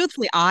 I mean, Yeah.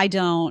 truthfully, I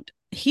don't.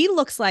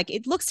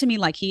 It looks to me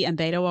like he and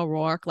Beto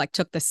O'Rourke like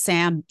took the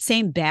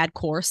same bad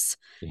course.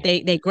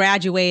 Yeah. They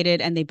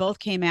graduated and they both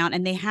came out,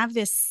 and they have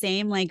this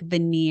same like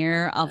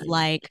veneer of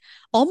like,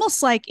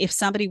 almost like if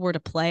somebody were to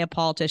play a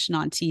politician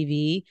on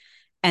TV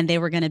and they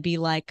were going to be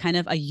like kind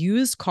of a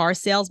used car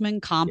salesman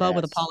combo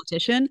with a Yes.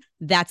 politician,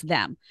 that's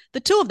them. The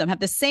two of them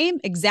have the same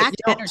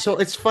exact energy. So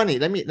it's funny.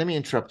 Let me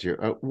interrupt you.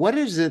 What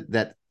is it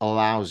that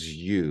allows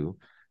you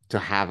to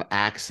have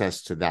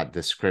access to that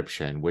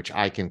description, which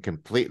I can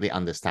completely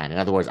understand? In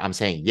other words, I'm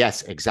saying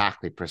yes,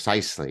 exactly,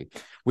 precisely.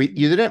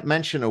 You didn't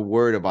mention a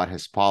word about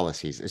his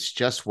policies. It's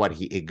just what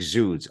he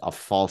exudes of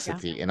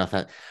falsity and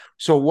authentic.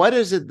 So what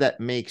is it that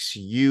makes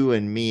you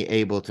and me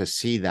able to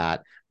see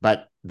that,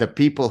 but the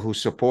people who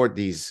support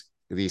these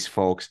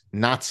folks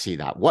not see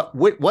that?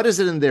 What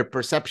is it in their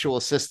perceptual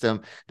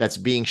system that's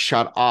being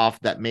shut off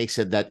that makes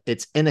it that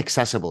it's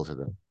inaccessible to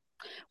them?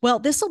 Well,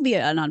 this will be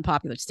an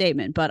unpopular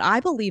statement, but I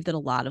believe that a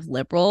lot of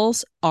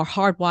liberals are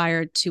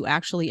hardwired to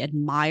actually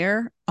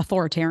admire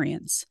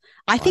authoritarians.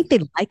 I think they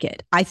like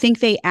it. I think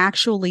they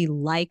actually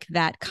like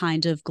that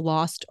kind of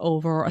glossed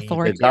over The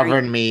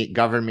authoritarian.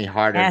 govern me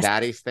harder, Yes.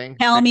 daddies thing.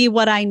 Tell me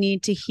what I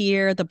need to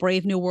hear, the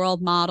Brave New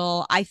World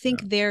model. I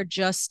think they're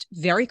just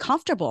very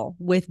comfortable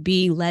with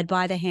being led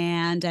by the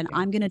hand, and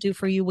I'm going to do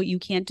for you what you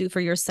can't do for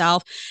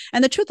yourself.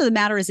 And the truth of the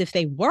matter is, if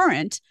they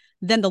weren't,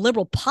 then the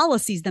liberal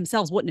policies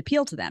themselves wouldn't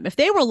appeal to them. If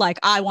they were like,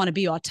 I want to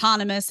be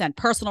autonomous and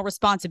personal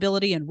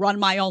responsibility and run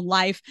my own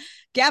life,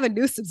 Gavin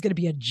Newsom's going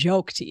to be a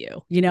joke to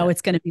you.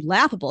 It's going to be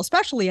laughable,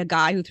 especially a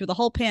guy who through the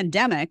whole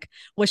pandemic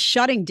was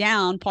shutting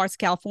down parts of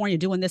California,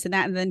 doing this and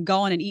that, and then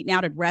going and eating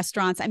out at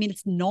restaurants. I mean,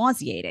 it's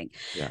nauseating.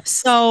 Yeah.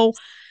 So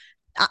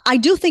I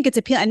do think it's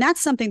appealing. And that's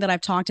something that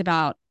I've talked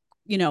about,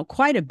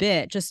 quite a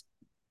bit, just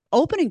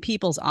opening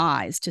people's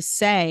eyes to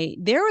say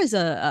there is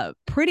a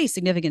pretty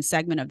significant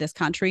segment of this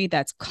country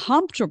that's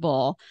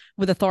comfortable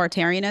with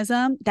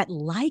authoritarianism, that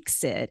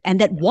likes it,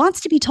 and that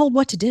wants to be told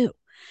what to do.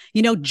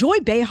 Joy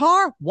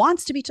Behar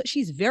wants to be,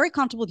 she's very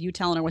comfortable with you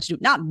telling her what to do,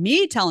 not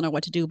me telling her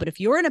what to do. But if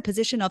you're in a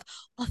position of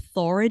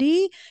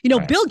authority,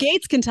 Right. Bill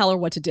Gates can tell her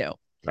what to do.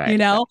 Right.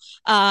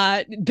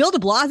 Bill de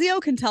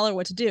Blasio can tell her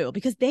what to do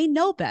because they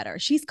know better.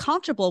 She's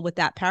comfortable with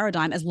that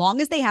paradigm as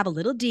long as they have a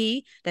little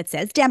D that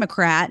says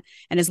Democrat.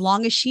 And as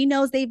long as she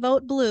knows they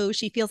vote blue,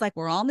 she feels like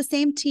we're all on the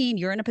same team.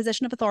 You're in a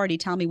position of authority.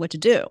 Tell me what to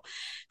do.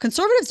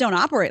 Conservatives don't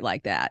operate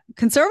like that.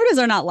 Conservatives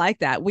are not like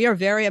that. We are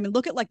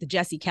look at like the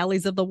Jesse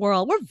Kellys of the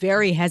world. We're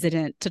very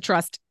hesitant to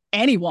trust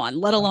anyone,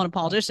 let alone a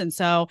politician.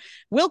 So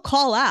we'll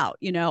call out,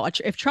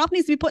 if Trump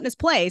needs to be put in his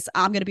place,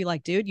 I'm going to be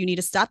like, dude, you need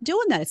to stop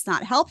doing that. It's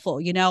not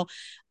helpful.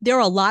 There are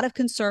a lot of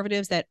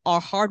conservatives that are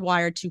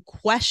hardwired to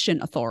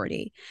question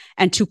authority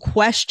and to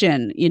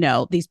question,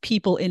 these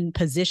people in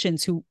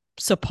positions who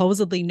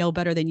supposedly know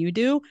better than you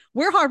do.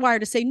 We're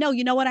hardwired to say, no,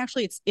 you know what?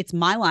 Actually, it's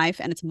my life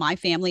and it's my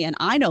family and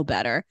I know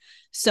better.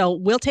 So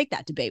we'll take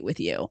that debate with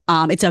you.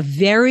 It's a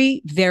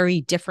very, very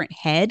different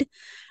head.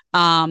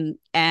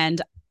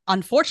 And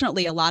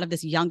unfortunately, a lot of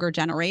this younger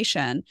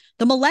generation,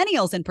 the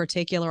millennials in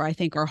particular, I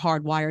think are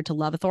hardwired to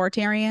love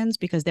authoritarians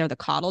because they're the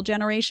coddle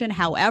generation.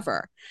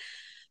 However,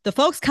 the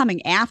folks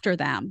coming after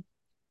them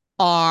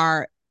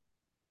they're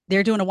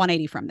doing a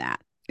 180 from that.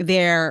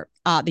 They're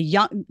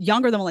the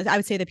younger than I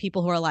would say the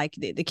people who are like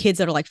the kids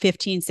that are like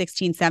 15,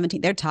 16,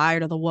 17, they're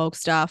tired of the woke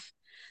stuff.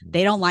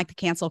 They don't like the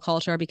cancel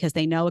culture because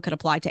they know it could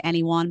apply to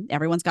anyone.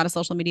 Everyone's got a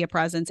social media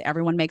presence.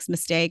 Everyone makes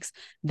mistakes.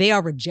 They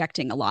are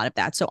rejecting a lot of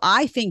that. So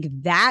I think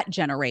that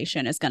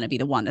generation is going to be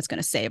the one that's going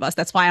to save us.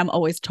 That's why I'm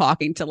always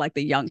talking to like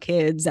the young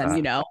kids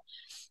and,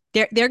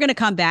 they're going to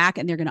come back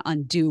and they're going to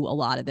undo a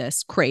lot of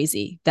this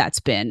crazy that's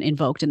been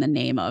invoked in the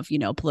name of,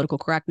 political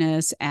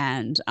correctness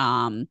and,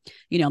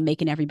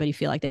 making everybody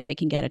feel like they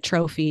can get a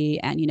trophy.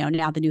 And,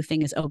 now the new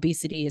thing is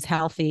obesity is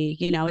healthy.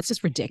 It's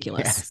just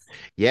ridiculous.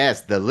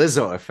 Yes, the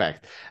Lizzo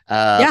effect.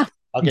 Yeah.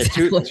 Okay,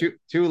 exactly.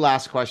 two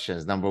last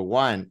questions. Number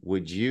one,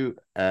 would you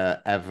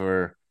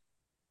ever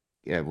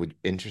be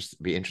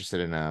interested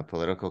in a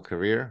political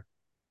career?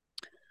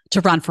 To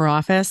run for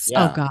office?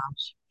 Oh, Yeah.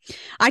 gosh.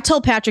 I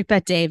told Patrick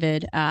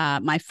Bet-David,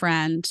 my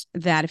friend,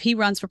 that if he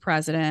runs for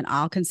president,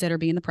 I'll consider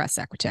being the press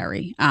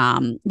secretary,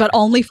 but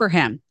only for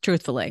him,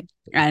 truthfully.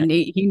 And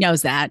he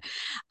knows that.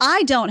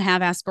 I don't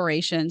have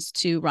aspirations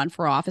to run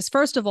for office.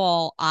 First of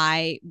all,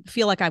 I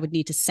feel like I would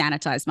need to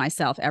sanitize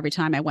myself every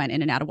time I went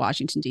in and out of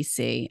Washington,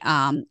 D.C.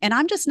 And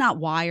I'm just not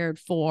wired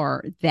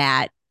for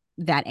that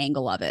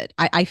angle of it.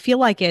 I feel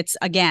like it's,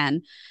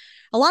 again,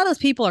 a lot of those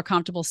people are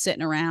comfortable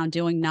sitting around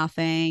doing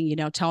nothing,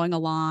 towing a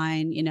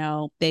line,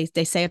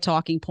 they say a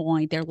talking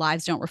point. Their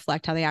lives don't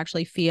reflect how they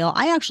actually feel.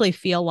 I actually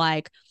feel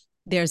like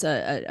there's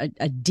a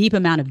deep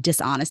amount of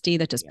dishonesty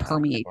that just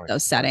permeates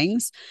those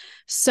settings.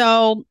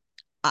 So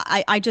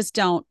I just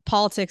don't,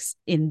 politics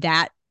in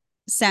that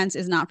sense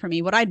is not for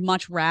me. What I'd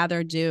much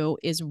rather do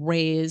is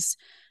raise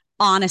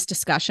honest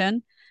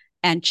discussion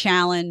and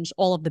challenge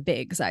all of the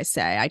bigs. I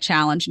say I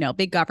challenge,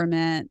 big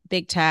government,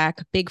 big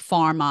tech, big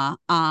pharma.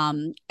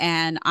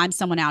 And I'm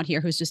someone out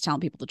here who's just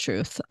telling people the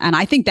truth. And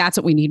I think that's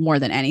what we need more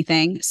than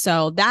anything.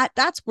 So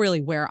that's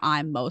really where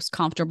I'm most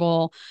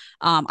comfortable.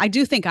 I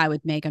do think I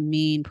would make a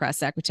mean press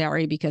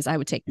secretary because I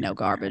would take no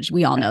garbage.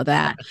 We all know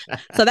that.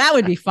 So that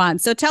would be fun.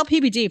 So tell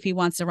PBD if he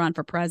wants to run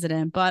for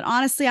president. But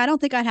honestly, I don't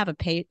think I'd have a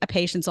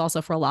patience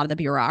also for a lot of the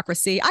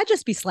bureaucracy. I'd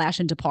just be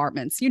slashing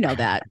departments. You know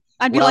that.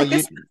 I'd be like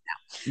this.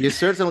 You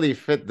certainly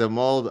fit the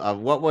mold of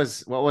what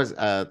was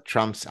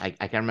Trump's, I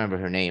can't remember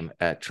her name.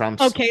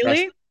 Trump's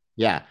Kaylee?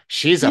 Yeah,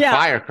 she's a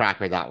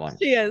firecracker, that one.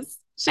 She is.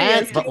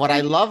 But what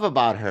I love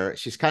about her,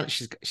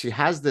 she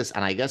has this,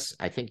 and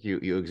I think you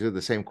exude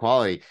the same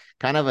quality,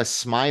 kind of a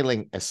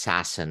smiling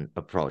assassin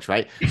approach,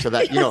 right? So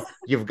that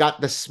you've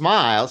got the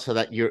smile, so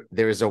that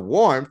there is a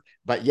warmth,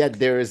 but yet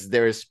there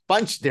is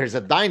punch, there's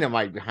a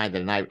dynamite behind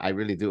it, and I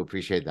really do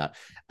appreciate that.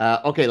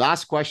 Okay,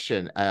 last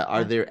question: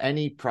 are there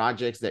any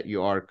projects that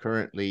you are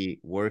currently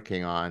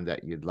working on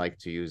that you'd like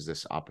to use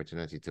this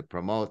opportunity to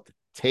promote?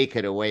 Take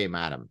it away,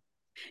 madam.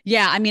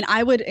 Yeah, I mean,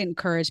 I would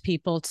encourage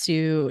people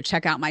to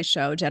check out my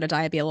show,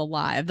 Jedediah, Bila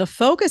Live. The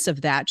focus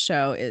of that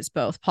show is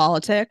both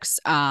politics,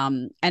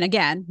 and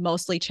again,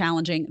 mostly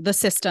challenging the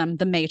system,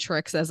 the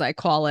matrix, as I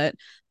call it,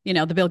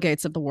 the Bill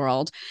Gates of the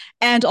world,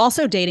 and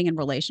also dating and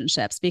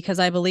relationships, because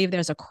I believe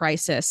there's a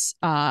crisis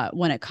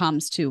when it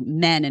comes to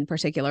men in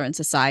particular in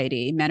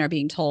society. Men are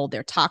being told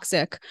they're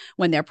toxic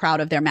when they're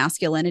proud of their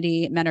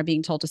masculinity. Men are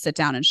being told to sit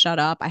down and shut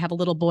up. I have a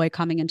little boy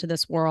coming into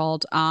this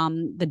world.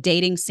 The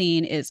dating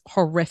scene is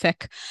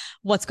horrific.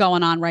 What's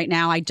going on right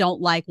now? I don't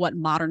like what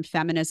modern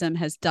feminism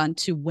has done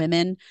to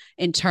women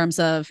in terms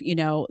of,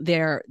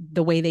 the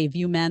way they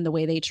view men, the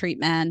way they treat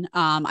men.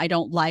 I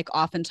don't like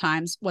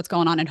oftentimes what's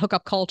going on in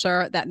hookup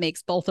culture that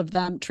makes both of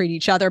them treat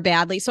each other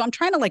badly. So I'm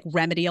trying to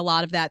remedy a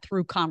lot of that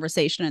through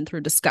conversation and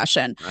through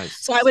discussion.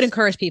 Nice. So I would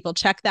encourage people,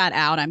 check that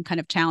out. I'm kind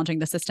of challenging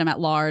the system at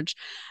large.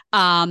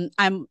 And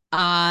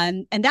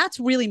that's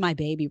really my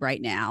baby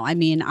right now. I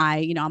mean,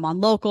 I'm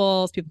on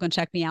Locals. People can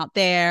check me out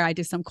there. I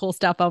do some cool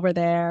stuff over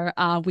there.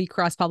 We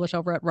cross publish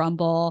over at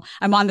Rumble.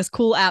 I'm on this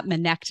cool app,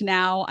 Manect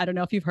now. I don't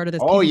know if you've heard of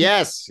this. Oh,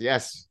 PBD.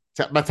 Yes.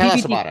 But tell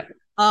us about it.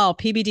 Oh,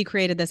 PBD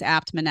created this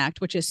app,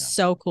 Manect, which is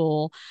so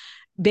cool.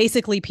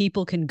 Basically,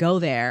 people can go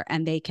there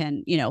and they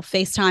can,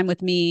 FaceTime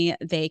with me.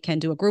 They can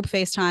do a group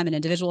FaceTime, an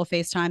individual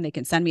FaceTime. They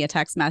can send me a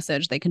text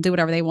message. They can do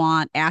whatever they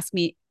want, ask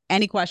me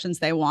any questions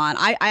they want.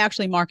 I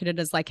actually market it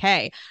as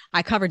hey,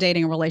 I cover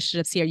dating and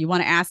relationships here. You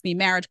want to ask me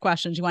marriage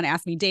questions. You want to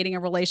ask me dating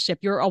and relationship.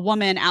 You're a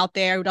woman out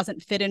there who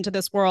doesn't fit into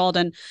this world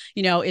and,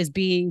 is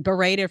being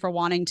berated for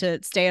wanting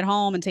to stay at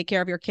home and take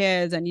care of your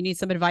kids. And you need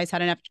some advice how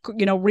to,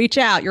 reach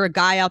out. You're a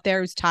guy out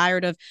there who's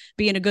tired of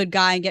being a good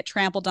guy and get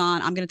trampled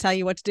on. I'm going to tell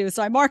you what to do.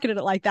 So I marketed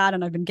it like that.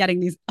 And I've been getting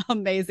these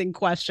amazing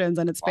questions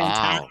and it's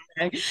fantastic.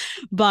 Wow.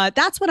 But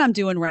that's what I'm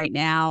doing right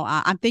now.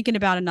 I'm thinking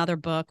about another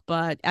book,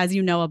 but as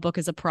you know, a book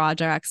is a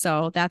project.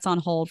 So that's on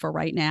hold for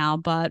right now.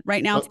 But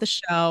right now it's the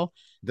show.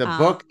 The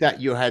book that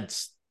you had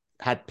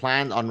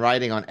planned on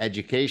writing on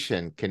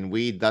education, can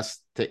we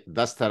dust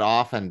that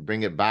off and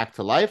bring it back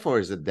to life, or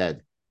is it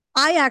dead?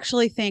 I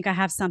actually think I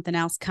have something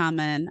else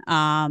coming.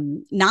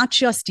 Not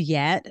just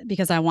yet,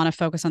 because I want to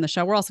focus on the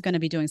show. We're also going to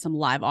be doing some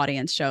live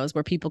audience shows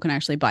where people can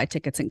actually buy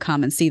tickets and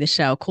come and see the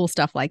show. Cool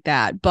stuff like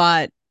that.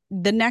 But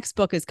the next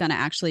book is going to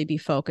actually be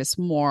focused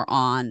more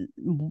on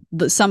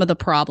some of the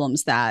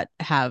problems that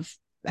have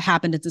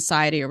happened in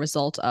society, a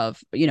result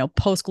of,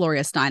 post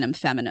Gloria Steinem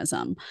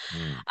feminism.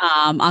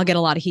 Mm. I'll get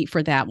a lot of heat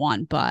for that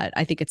one, but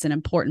I think it's an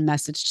important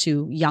message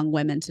to young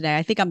women today.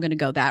 I think I'm going to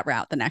go that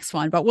route the next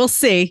one, but we'll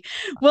see.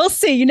 We'll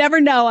see. You never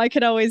know. I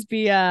could always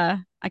be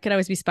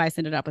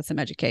spicing it up with some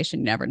education.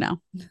 You never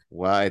know.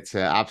 Well, it's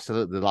an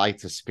absolute delight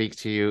to speak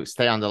to you.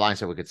 Stay on the line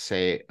so we could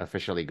say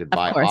officially Of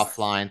goodbye course.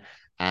 offline.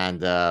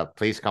 And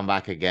please come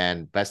back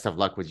again. Best of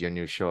luck with your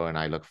new show, and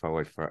I look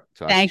forward to us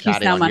Thank you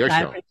chatting so on much. your I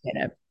show.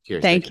 appreciate it.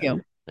 Cheers. Thank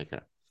you. Take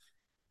care.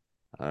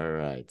 All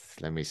right.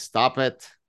 Let me stop it.